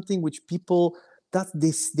 That's something which people, that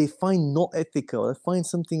they find not ethical. They find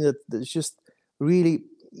something that's just really...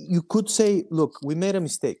 You could say, look, we made a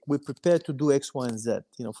mistake. We're prepared to do X, Y, and Z.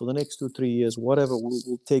 For the next 2-3 years, whatever,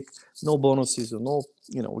 we'll take no bonuses or no,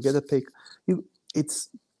 we get a pay. It's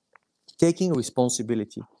taking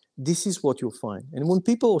responsibility. This is what you'll find. And when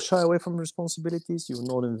people shy away from responsibilities, you'll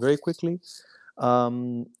know them very quickly.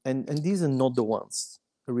 And these are not the ones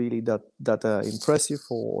really that are impressive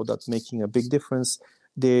or that making a big difference.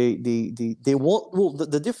 They want... Well,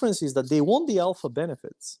 the difference is that they want the alpha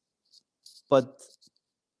benefits, but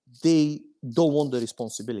they don't want the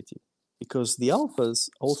responsibility, because the alphas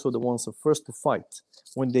are also the ones who are first to fight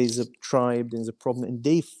when there's a tribe, there's a problem, and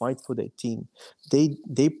they fight for their team. They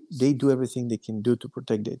do everything they can do to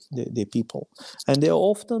protect their people, and they're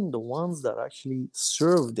often the ones that actually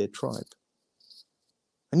serve their tribe.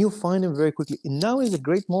 And you'll find them very quickly. And now is a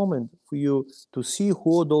great moment for you to see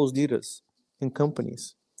who are those leaders in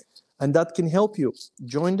companies, and that can help you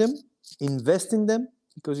join them, invest in them,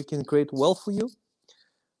 because it can create wealth for you.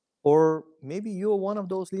 Or maybe you're one of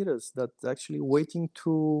those leaders that's actually waiting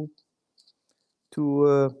to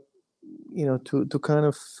kind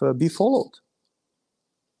of be followed.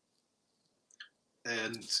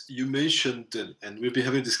 And you mentioned, and we've been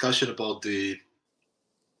having a discussion about the,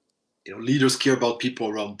 leaders care about people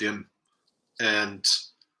around them. And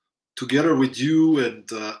together with you and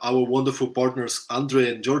our wonderful partners,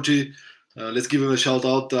 Andre and Georgie, let's give them a shout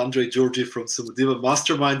out, Andre and Georgie from Sumudeva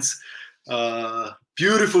Masterminds.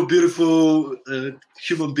 Beautiful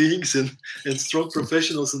human beings and strong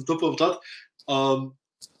professionals on top of that.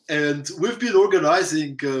 And we've been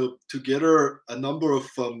organizing together a number of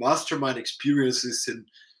mastermind experiences and,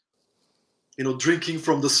 drinking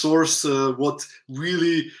from the source, what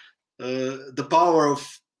really the power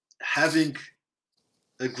of having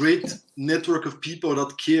a great network of people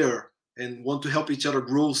that care and want to help each other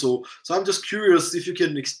grow. So I'm just curious if you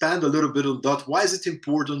can expand a little bit on that. Why is it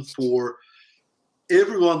important for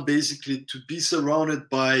everyone basically to be surrounded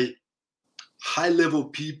by high level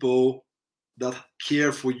people that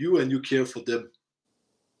care for you and you care for them?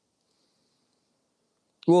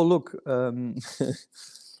 Well, look,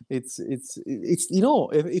 it's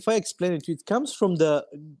if I explain it to you, it comes from the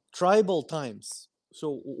tribal times.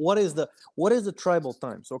 So what is the tribal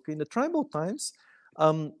times? Okay, in the tribal times,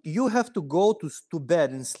 you have to go to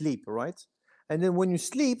bed and sleep, right? And then when you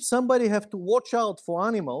sleep, somebody have to watch out for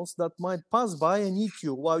animals that might pass by and eat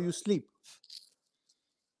you while you sleep.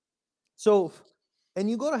 So, and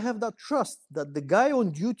you got to have that trust that the guy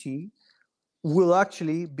on duty will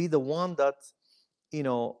actually be the one that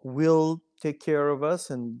will take care of us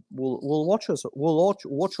and will watch us, will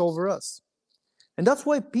watch over us. And that's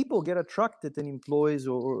why people get attracted and employees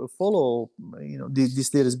or follow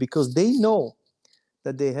these leaders, because they know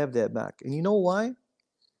that they have their back. And you know why?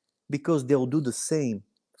 Because they'll do the same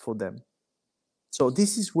for them. So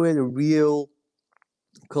this is where the real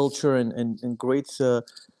culture and great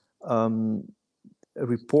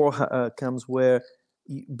rapport comes, where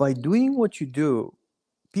by doing what you do,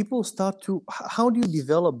 people start to, how do you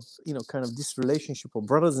develop kind of this relationship of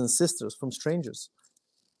brothers and sisters from strangers?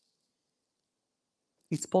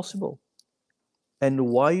 It's possible. And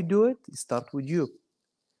why you do it start with you.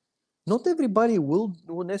 Not everybody will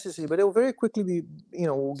necessarily, but they'll very quickly be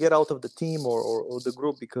will get out of the team or the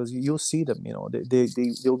group, because you'll see them,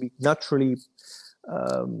 they'll be naturally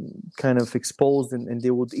kind of exposed, and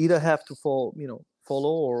they would either have to follow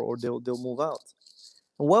or they'll move out.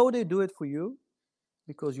 And why would they do it for you?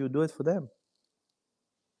 Because you do it for them.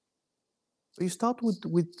 You start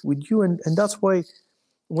with you, and that's why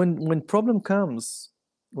when problem comes,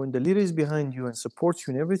 when the leader is behind you and supports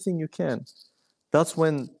you in everything you can, that's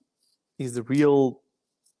when is the real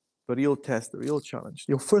test, the real challenge.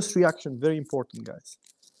 Your first reaction, very important, guys.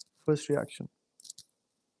 First reaction.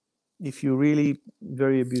 If you're really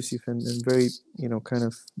very abusive and very kind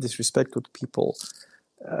of disrespectful to people,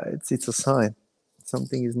 it's a sign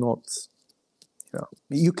something is not.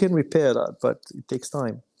 You can repair that, but it takes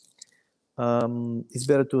time. It's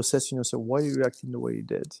better to assess yourself. Why are you reacting the way you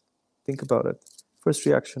did? Think about it. First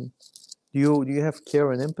reaction. Do you have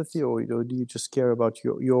care and empathy, or do you just care about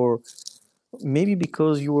your maybe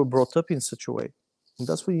because you were brought up in such a way? And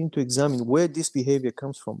that's what you need to examine, where this behavior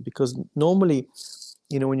comes from. Because normally,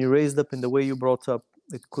 when you're raised up in the way you brought up,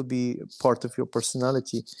 it could be part of your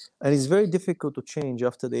personality. And it's very difficult to change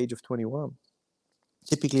after the age of 21.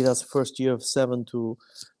 Typically, that's the first year of 7 to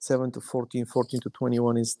 14, 14 to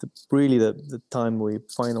 21 is really the time where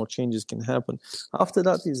final changes can happen. After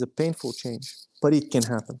that is a painful change, but it can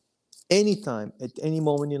happen. Anytime, at any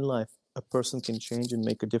moment in life, a person can change and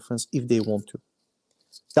make a difference if they want to.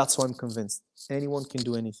 That's why I'm convinced. Anyone can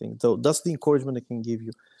do anything. So that's the encouragement I can give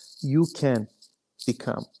you. You can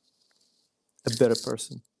become a better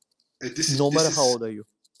person, no matter how old are you.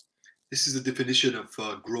 This is the definition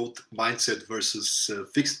of growth mindset versus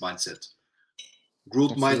fixed mindset.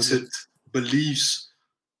 Growth mindset believes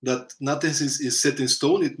that nothing is set in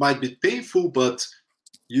stone. It might be painful, but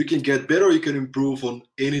you can get better, you can improve on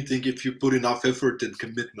anything if you put enough effort and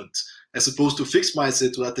commitment. As opposed to fixed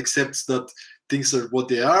mindset that accepts that things are what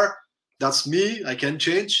they are. That's me, I can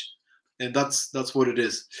change. And that's what it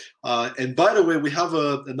is. And by the way, we have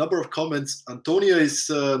a number of comments. Antonia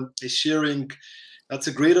is sharing. That's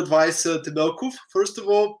a great advice to Melkuf. First of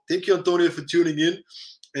all, thank you, Antonia, for tuning in.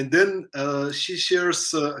 And then she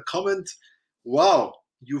shares a comment. Wow,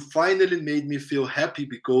 you finally made me feel happy,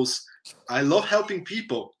 because I love helping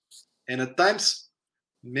people. And at times,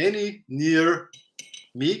 many near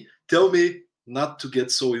me tell me not to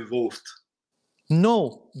get so involved.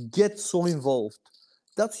 No, get so involved.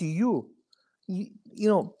 That's you.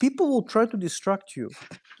 People will try to distract you.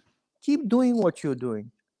 Keep doing what you're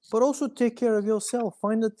doing, but also take care of yourself.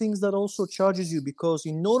 Find the things that also charges you, because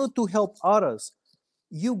in order to help others,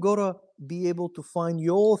 you gotta be able to find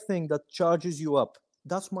your thing that charges you up.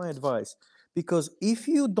 That's my advice. Because if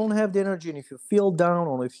you don't have the energy, and if you feel down,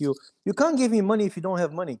 or if you can't give me money if you don't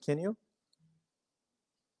have money, can you?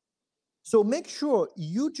 So make sure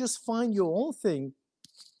you just find your own thing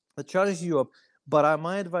that charges you up. But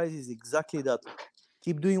my advice is exactly that.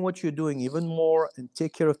 Keep doing what you're doing even more, and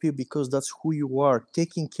take care of people, because that's who you are.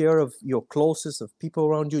 Taking care of your closest, of people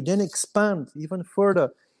around you. Then expand even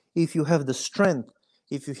further if you have the strength,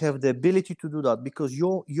 if you have the ability to do that, because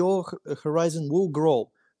your horizon will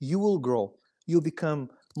grow. You will grow. You become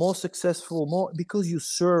more successful, more because you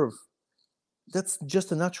serve. That's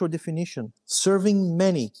just a natural definition. Serving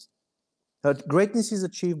many. Greatness is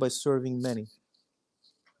achieved by serving many.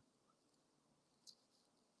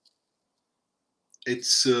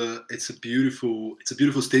 it's a beautiful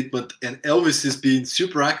statement, and Elvis is being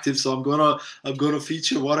super active, so I'm gonna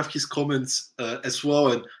feature one of his comments as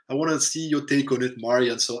well, and I want to see your take on it,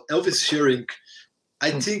 Marian. So Elvis sharing,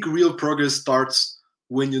 I think real progress starts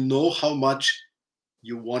when you know how much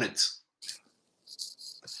you want it.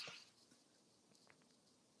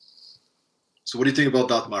 So what do you think about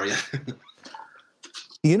that, Marian?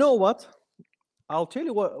 You know what? I'll tell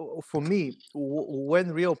you what. For me,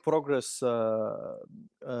 when real progress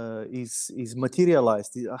is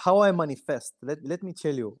materialized, how I manifest. Let me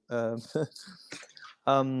tell you.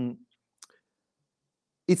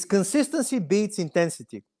 It's consistency beats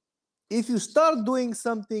intensity. If you start doing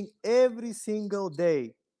something every single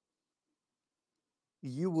day,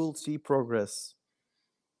 you will see progress.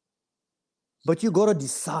 But you gotta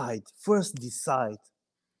decide. First, decide.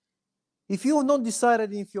 If you're not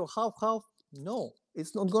decided, if you're half, no,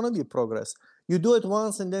 it's not gonna be progress. You do it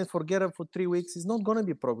once and then forget it for 3 weeks, it's not gonna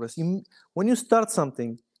be progress. When you start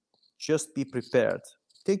something, just be prepared.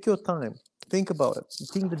 Take your time. Think about it.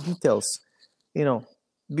 Think the details.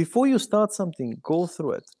 Before you start something, go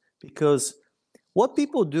through it. Because what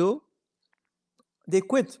people do, they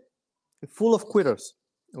quit. They're full of quitters.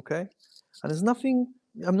 Okay? And there's nothing,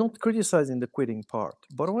 I'm not criticizing the quitting part.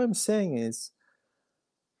 But what I'm saying is,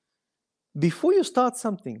 before you start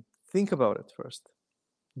something, think about it first.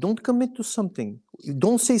 Don't commit to something.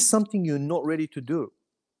 Don't say something you're not ready to do.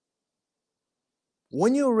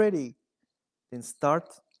 When you're ready, then start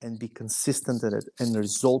and be consistent at it, and the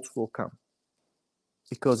results will come.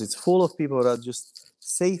 Because it's full of people that just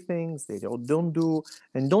say things they don't do,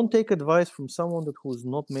 and don't take advice from someone who's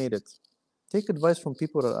not made it. Take advice from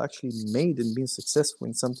people that are actually made and been successful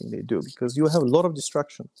in something they do, because you have a lot of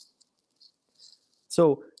distraction.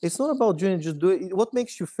 So it's not about just do it. What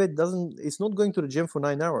makes you fit it's not going to the gym for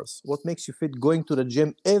 9 hours. What makes you fit? Going to the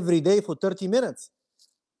gym every day for 30 minutes.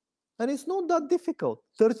 And it's not that difficult.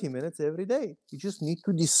 30 minutes every day. You just need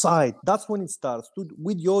to decide. That's when it starts,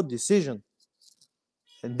 with your decision.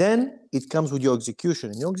 And then it comes with your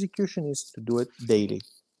execution. And your execution is to do it daily.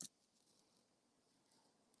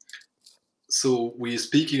 So we're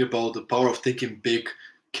speaking about the power of thinking big.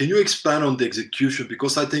 Can you expand on the execution?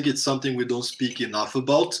 Because I think it's something we don't speak enough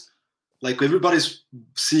about. Like, everybody's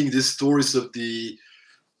seeing these stories of the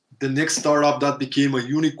next startup that became a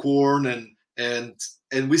unicorn,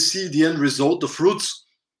 and we see the end result, the fruits,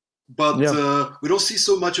 but we don't see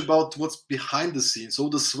so much about what's behind the scenes, all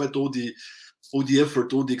the sweat, all the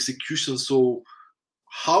effort, all the execution. So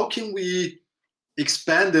how can we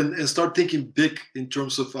expand and start thinking big in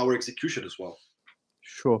terms of our execution as well?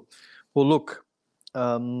 Sure. Well, look,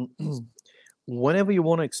 whenever you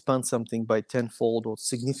want to expand something by tenfold or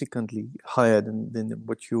significantly higher than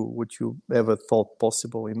what you ever thought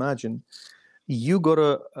possible, imagine, you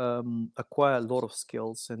gotta acquire a lot of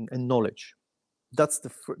skills and knowledge. That's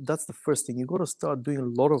the first thing. You gotta start doing a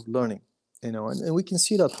lot of learning, and we can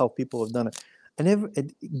see that how people have done it.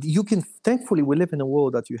 And you can, thankfully, we live in a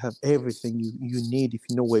world that you have everything you need if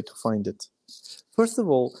you know where to find it. First of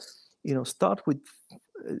all, start with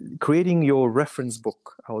creating your reference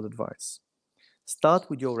book. I would advise. Start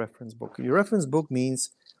with your reference book. Your reference book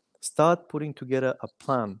means start putting together a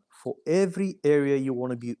plan for every area you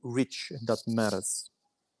want to be rich and that matters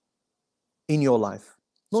in your life,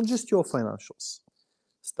 not just your financials.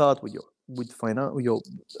 Start with your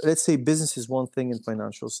let's say business is one thing and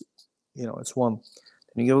financials, it's one.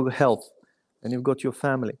 Then you got health, then you've got your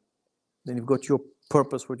family, then you've got your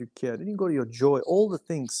purpose, what you care, then you got your joy, all the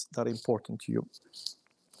things that are important to you.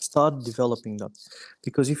 Start developing that,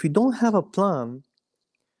 because if you don't have a plan,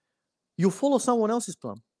 you follow someone else's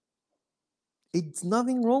plan. It's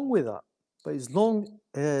nothing wrong with that, but as long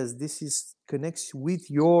as this connects with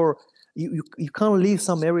you can't leave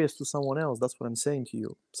some areas to someone else. That's what I'm saying to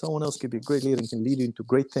you. Someone else could be a great leader and can lead you into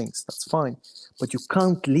great things. That's fine, but you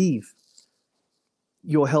can't leave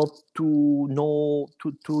your health to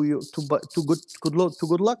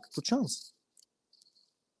good luck, to chance,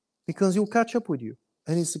 because you'll catch up with you,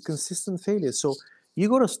 and it's a consistent failure. So you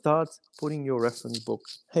got to start putting your reference book.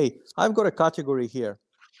 Hey, I've got a category here.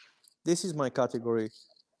 This is my category.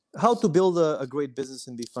 How to build a great business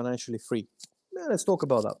and be financially free. Let's talk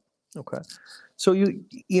about that. Okay. So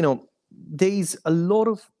there is a lot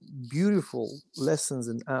of beautiful lessons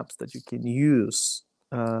and apps that you can use.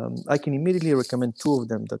 I can immediately recommend 2 of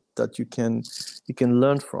them that you can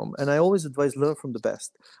learn from. And I always advise learn from the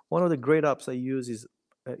best. One of the great apps I use is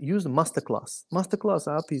use the Masterclass. Masterclass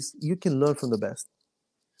app is you can learn from the best.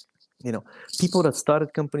 People that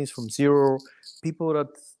started companies from zero, people that,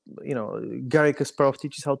 Gary Kasparov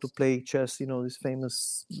teaches how to play chess, these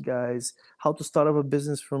famous guys, how to start up a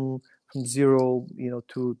business from from zero,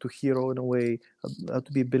 to hero in a way, how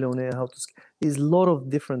to be a billionaire, is a lot of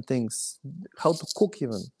different things. How to cook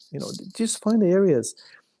even, just find the areas.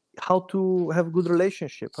 How to have a good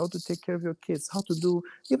relationship, how to take care of your kids, how to do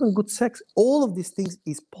even good sex. All of these things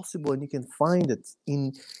is possible, and you can find it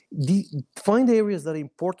find areas that are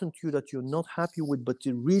important to you that you're not happy with, but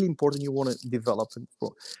they're really important, you want to develop and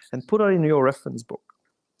grow, and put that in your reference book.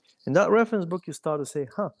 In that reference book, you start to say,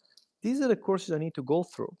 these are the courses I need to go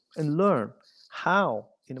through and learn how.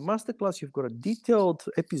 In a masterclass, you've got a detailed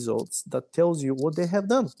episodes that tells you what they have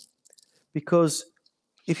done. Because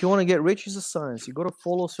if you want to get rich as a science, you got to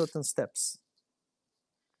follow certain steps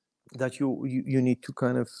that you need to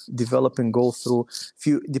kind of develop and go through.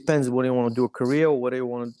 Depends whether you want to do a career or whether you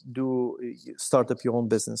want to do start up your own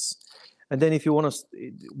business. And then if you want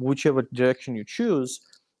to, whichever direction you choose,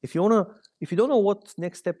 if you don't know what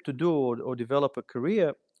next step to do or develop a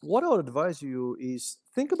career, what I would advise you is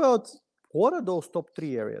think about what are those top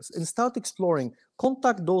 3 areas and start exploring.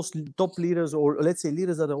 Contact those top leaders, or let's say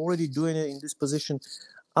leaders that are already doing it in this position.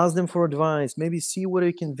 Ask them for advice. Maybe see whether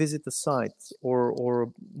you can visit the site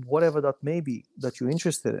or whatever that may be that you're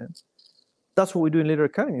interested in. That's what we do in Leader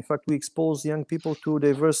Academy. In fact, we expose young people to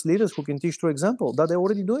diverse leaders who can teach through example, that they're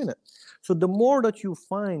already doing it. So the more that you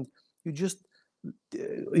find, you just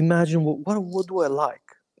imagine what do I like?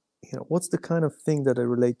 What's the kind of thing that I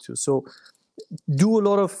relate to? So do a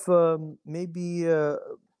lot of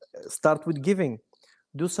start with giving.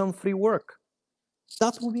 Do some free work.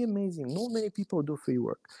 That will be amazing. Not many people do free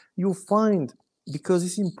work. You'll find, because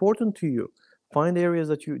it's important to you, find areas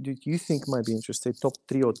that you think might be interesting, top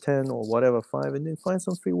 3 or 10 or whatever, 5, and then find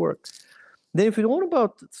some free work. Then if you don't know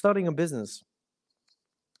about starting a business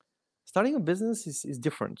is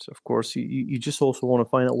different. Of course, you just also want to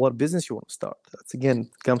find out what business you want to start. That's, again,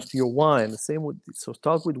 comes to your why. And the same so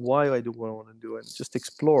start with why I do what I want to do and just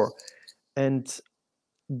explore. And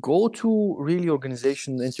go to really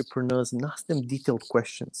organizations, entrepreneurs, and ask them detailed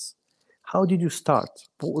questions. How did you start?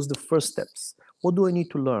 What was the first steps? What do I need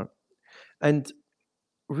to learn? And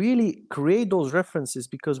really create those references,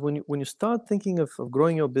 because when you start thinking of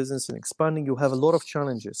growing your business and expanding, you have a lot of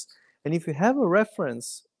challenges. And if you have a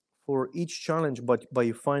reference for each challenge, but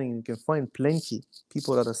you can find plenty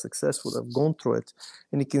people that are successful, that have gone through it.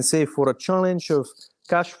 And you can say, for a challenge of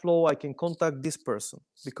cash flow, I can contact this person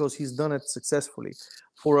because he's done it successfully.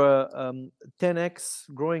 For a 10x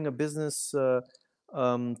growing a business to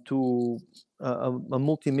a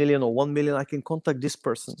multi-million or 1 million, I can contact this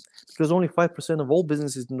person, because only 5% of all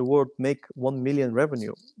businesses in the world make 1 million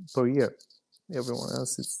revenue per year. Everyone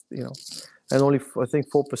else is, and only I think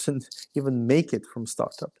 4% even make it from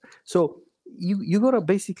startup. So you gotta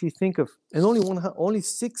basically think of, and only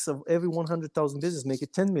 6 of every 100,000 business make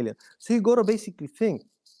it 10 million. So you gotta basically think,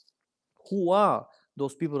 who are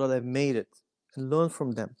those people that have made it, and learn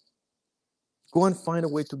from them. Go and find a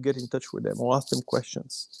way to get in touch with them or ask them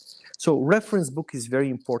questions. So reference book is very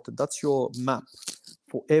important. That's your map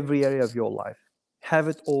for every area of your life. Have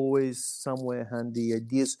it always somewhere handy.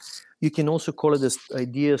 Ideas, you can also call it this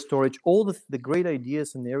idea storage, all the great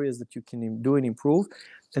ideas and areas that you can do and improve.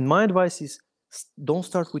 And my advice is, don't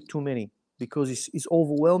start with too many, because it's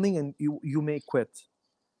overwhelming and you may quit.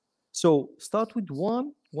 So start with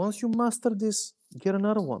one. Once you master this, get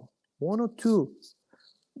another one or 2.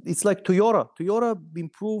 It's like Toyota. Toyota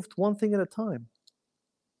improved one thing at a time.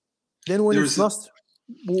 Then when it's mastered,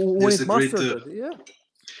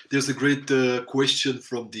 There's a great question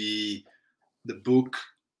from the book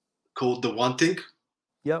called The One Thing.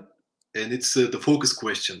 Yep. And it's the focus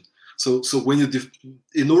question. So when you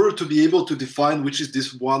in order to be able to define which is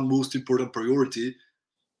this one most important priority,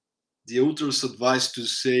 the author's advice to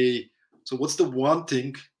say, so what's the one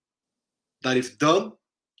thing that, if done,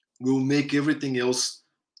 will make everything else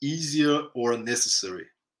easier or unnecessary?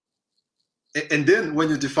 And then when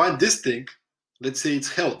you define this thing, let's say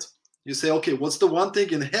it's health. You say, okay, what's the one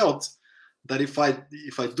thing in health that if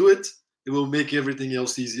I do it, it will make everything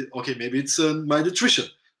else easy? Okay, maybe it's my nutrition.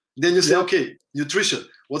 Then you say, okay, nutrition.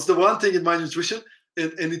 What's the one thing in my nutrition?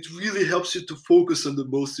 And it really helps you to focus on the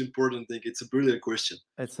most important thing. It's a brilliant question.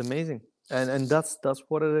 It's amazing. And that's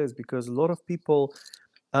what it is, because a lot of people,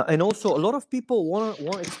 and also a lot of people want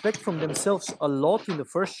to expect from themselves a lot in the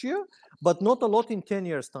first year, but not a lot in 10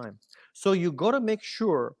 years' time. So you got to make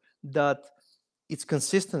sure that it's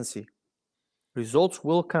consistency. Results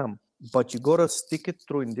will come, but you got to stick it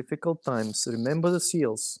through in difficult times. Remember the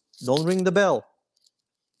SEALs. Don't ring the bell.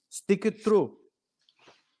 Stick it through.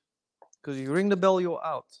 Because you ring the bell, you're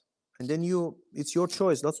out. And then it's your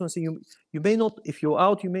choice. That's what I'm saying. You may not, if you're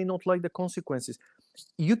out, you may not like the consequences.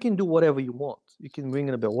 You can do whatever you want. You can ring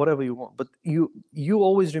a bell, whatever you want. But you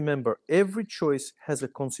always remember, every choice has a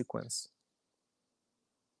consequence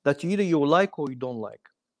that either you like or you don't like.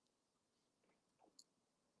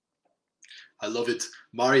 I love it.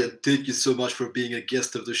 Marian, thank you so much for being a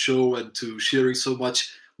guest of the show and to sharing so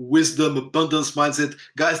much wisdom, abundance mindset.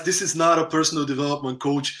 Guys, this is not a personal development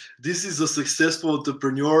coach. This is a successful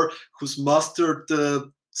entrepreneur who's mastered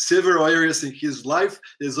several areas in his life.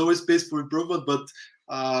 There's always space for improvement, but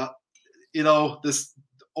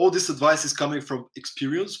all this advice is coming from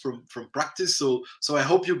experience, from practice. So I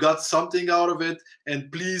hope you got something out of it.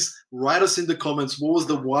 And please write us in the comments, what was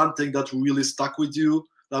the one thing that really stuck with you,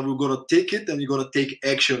 that we're going to take it and you're going to take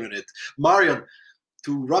action on it. Marian,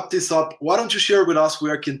 to wrap this up, why don't you share with us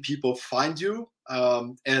where can people find you,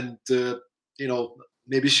 and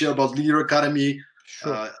maybe share about Leader Academy,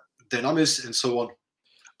 Sure. Dynamis, and so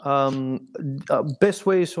on. Best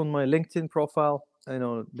way is on my LinkedIn profile.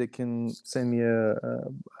 They can send me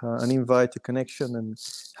an invite, a connection, and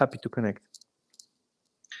happy to connect.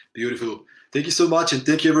 Beautiful. Thank you so much, and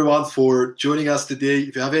thank you everyone for joining us today.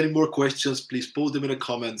 If you have any more questions, please post them in the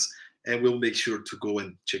comments, and we'll make sure to go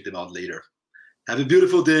and check them out later. Have a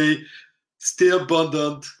beautiful day. Stay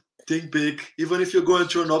abundant. Think big. Even if you're going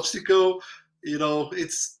through an obstacle,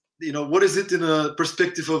 it's what is it in a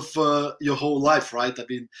perspective of your whole life, right? I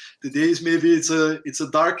mean, today is maybe it's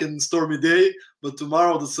a dark and stormy day, but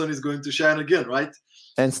tomorrow the sun is going to shine again, right?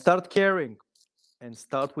 And start caring, and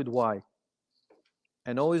start with why.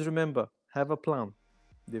 And always remember, have a plan.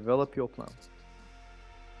 Develop your plan.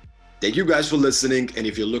 Thank you guys for listening. And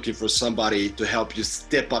if you're looking for somebody to help you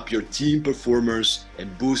step up your team performance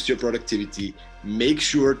and boost your productivity, make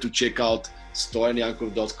sure to check out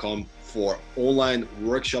stoyanyankov.com for online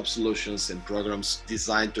workshop solutions and programs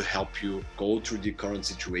designed to help you go through the current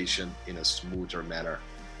situation in a smoother manner.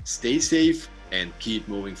 Stay safe and keep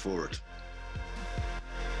moving forward.